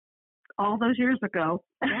all those years ago.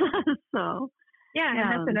 Yeah. So, yeah. And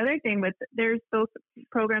that's another thing there's those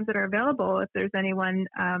programs that are available. If there's anyone,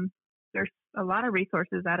 there's a lot of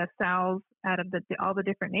resources out of SALS, out of all the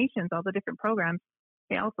different nations, all the different programs.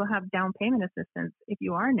 They also have down payment assistance if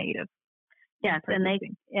you are Native. Yes, and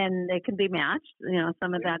they can be matched.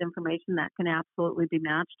 Some of that information that can absolutely be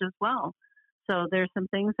matched as well. So there's some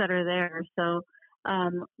things that are there. So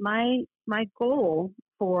my goal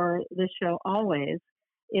for this show always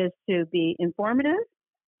is to be informative,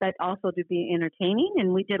 but also to be entertaining.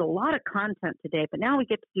 And we did a lot of content today, but now we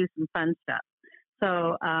get to do some fun stuff.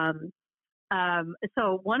 So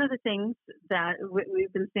so one of the things that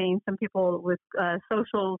we've been seeing, some people with the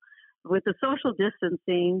social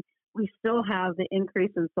distancing, we still have the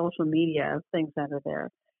increase in social media of things that are there.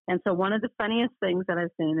 And so one of the funniest things that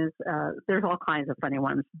I've seen is there's all kinds of funny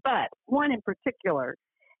ones, but one in particular.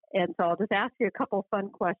 And so I'll just ask you a couple fun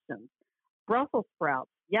questions. Brussels sprouts,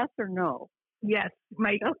 yes or no? Yes.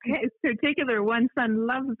 My particular one son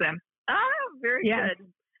loves them. Oh, very good.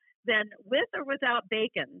 Then with or without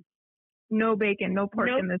bacon? No bacon, no pork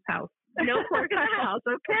in this house. No pork in the house.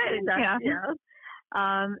 Okay. Yeah.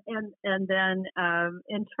 And then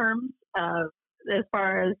in terms of as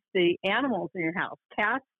far as the animals in your house,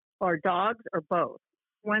 cats or dogs or both?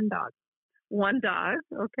 One dog. One dog.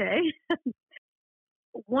 Okay.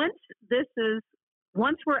 Once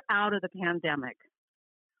we're out of the pandemic,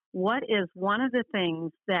 what is one of the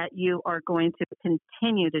things that you are going to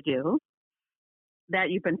continue to do that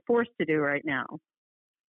you've been forced to do right now?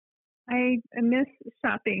 I miss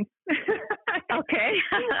shopping. Okay.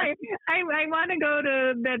 I want to go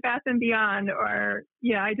to Bed Bath & Beyond, or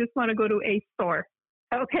I just want to go to a store.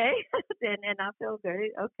 Okay. and I feel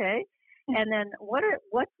very okay. And then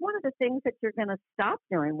what's one of the things that you're going to stop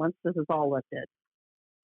doing once this is all lifted?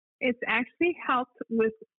 It's actually helped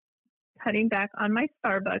with cutting back on my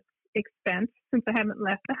Starbucks expense since I haven't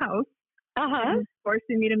left the house. And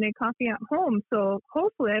forcing me to make coffee at home. So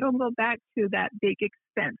hopefully I don't go back to that big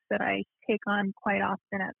expense that I take on quite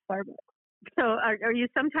often at Starbucks. So are you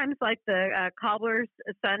sometimes like the cobbler's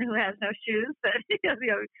son who has no shoes?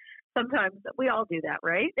 Sometimes we all do that,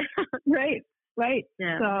 right? Right.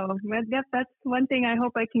 Yeah. So that's one thing I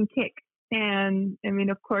hope I can kick. And I mean,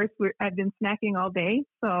 of course, I've been snacking all day,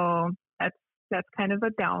 so that's kind of a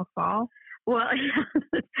downfall. Well,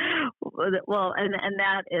 and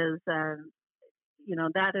that is,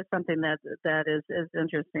 that is something that is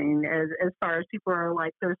interesting as far as people are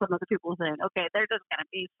like, there's some other people saying, okay, they're just going to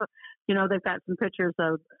be, they've got some pictures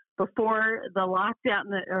of before the lockdown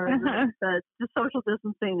the social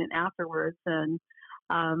distancing and afterwards. And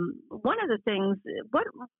one of the things,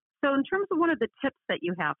 so in terms of one of the tips that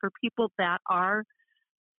you have for people that are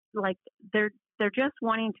like, they're just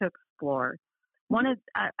wanting to explore,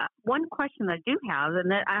 one question that I do have, and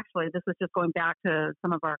that actually this was just going back to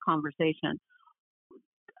some of our conversation.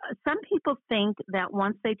 Some people think that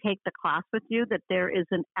once they take the class with you, that there is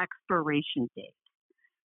an expiration date.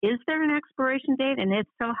 Is there an expiration date? And if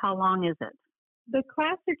so, how long is it? The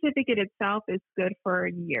class certificate itself is good for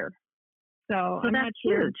a year. So I'm that's not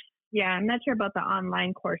sure. Huge. Yeah, I'm not sure about the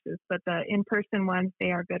online courses, but the in-person ones,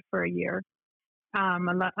 they are good for a year. A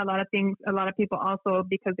lot of people also,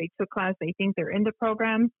 because they took class, they think they're in the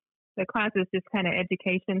program. The class is just kind of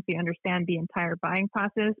education, so you understand the entire buying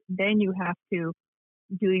process. Then you have to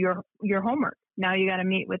do your homework. Now you got to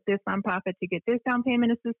meet with this nonprofit to get this down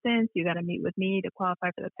payment assistance. You got to meet with me to qualify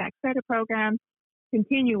for the tax credit program.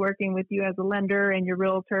 Continue working with you as a lender and your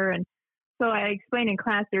realtor. And so I explained in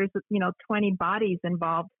class, there's 20 bodies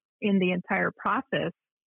involved in the entire process.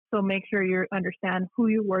 So make sure you understand who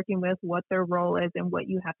you're working with, what their role is, and what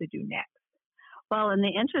you have to do next. Well, and the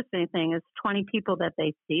interesting thing is 20 people that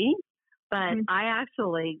they see, but I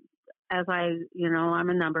actually, I'm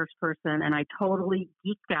a numbers person, and I totally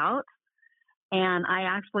geeked out, and I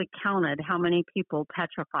actually counted how many people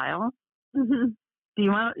Petrofile. Mm-hmm. Do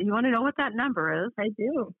you want to know what that number is? I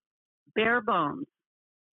do. Bare bones,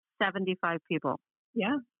 75 people.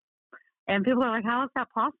 Yeah. And people are like, how is that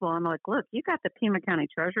possible? I'm like, look, you got the Pima County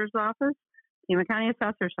Treasurer's Office, Pima County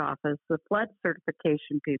Assessor's Office, the flood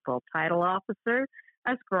certification people, title officer,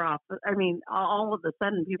 escrow officer. I mean, all of a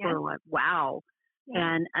sudden people are like, wow.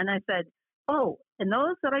 Yeah. And I said, oh, and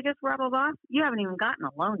those that I just rattled off, you haven't even gotten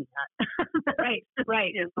a loan yet. Right.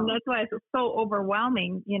 And that's why it's so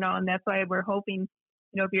overwhelming, and that's why we're hoping,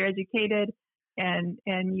 if you're educated and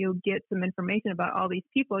you get some information about all these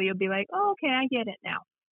people, you'll be like, oh, okay, I get it now.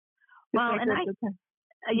 Well, and I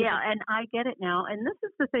get it now. And this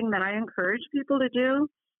is the thing that I encourage people to do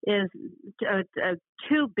is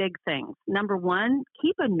two big things. Number one,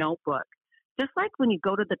 keep a notebook. Just like when you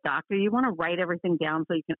go to the doctor, you want to write everything down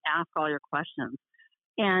so you can ask all your questions.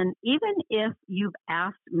 And even if you've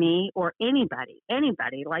asked me or anybody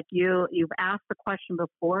like you've asked the question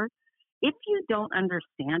before, if you don't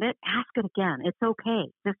understand it, ask it again. It's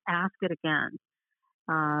okay. Just ask it again.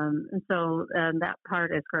 That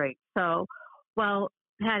part is great. So, well,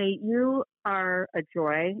 Patty, you are a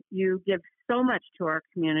joy. You give so much to our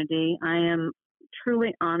community. I am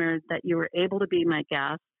truly honored that you were able to be my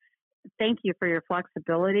guest. Thank you for your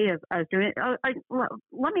flexibility of doing it.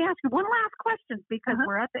 Let me ask you one last question because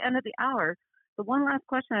we're at the end of the hour. The one last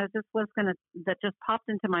question that just popped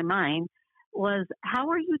into my mind was, how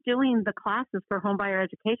are you doing the classes for homebuyer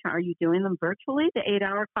education? Are you doing them virtually, the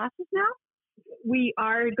 8-hour classes now? We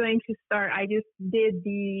are going to start. I just did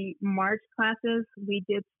the March classes. We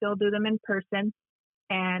did still do them in person,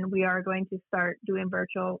 and we are going to start doing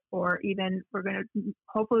virtual, or even we're going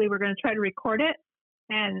to try to record it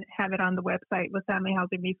and have it on the website with Family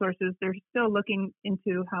Housing Resources. They're still looking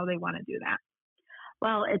into how they want to do that.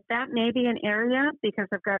 Well, that may be an area, because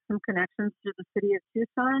I've got some connections to the city of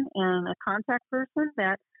Tucson and a contact person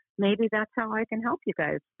that maybe that's how I can help you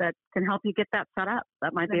guys, that can help you get that set up.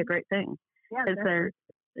 That might be a great thing.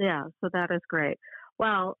 Yeah. So that is great.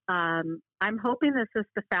 Well, I'm hoping this is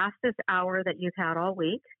the fastest hour that you've had all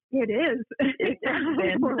week. It is.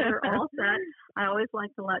 We're all set. I always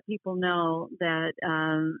like to let people know that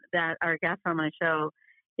that our guests on my show,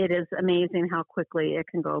 it is amazing how quickly it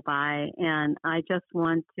can go by. And I just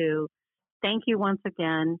want to thank you once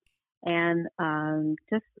again. And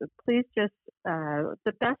please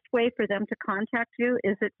the best way for them to contact you,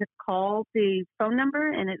 is it to call the phone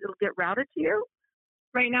number and it'll get routed to you?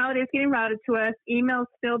 Right now it is getting routed to us. Email is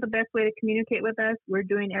still the best way to communicate with us. We're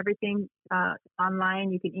doing everything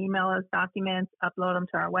online. You can email us documents, upload them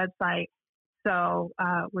to our website. So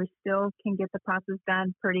we still can get the process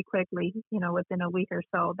done pretty quickly, within a week or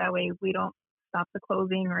so. That way we don't stop the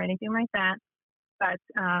closing or anything like that. But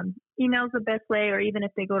email is the best way, or even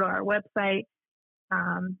if they go to our website.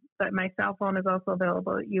 But my cell phone is also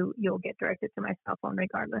available. You'll get directed to my cell phone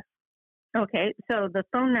regardless. Okay, so the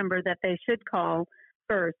phone number that they should call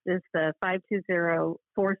first is the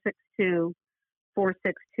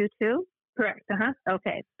 520-462-4622. Correct.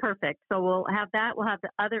 Okay, perfect. So we'll have that. We'll have the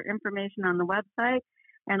other information on the website.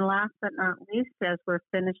 And last but not least, as we're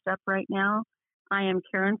finished up right now, I am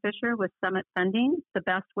Karen Fisher with Summit Funding. The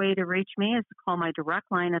best way to reach me is to call my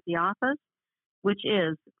direct line at the office, which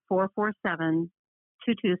is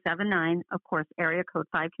 447-2279, of course, area code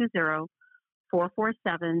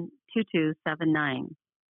 520-447-2279.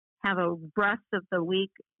 Have a rest of the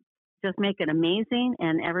week. Just make it amazing,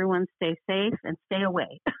 and everyone stay safe and stay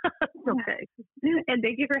away. Okay. And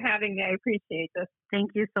thank you for having me. I appreciate this.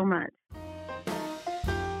 Thank you so much.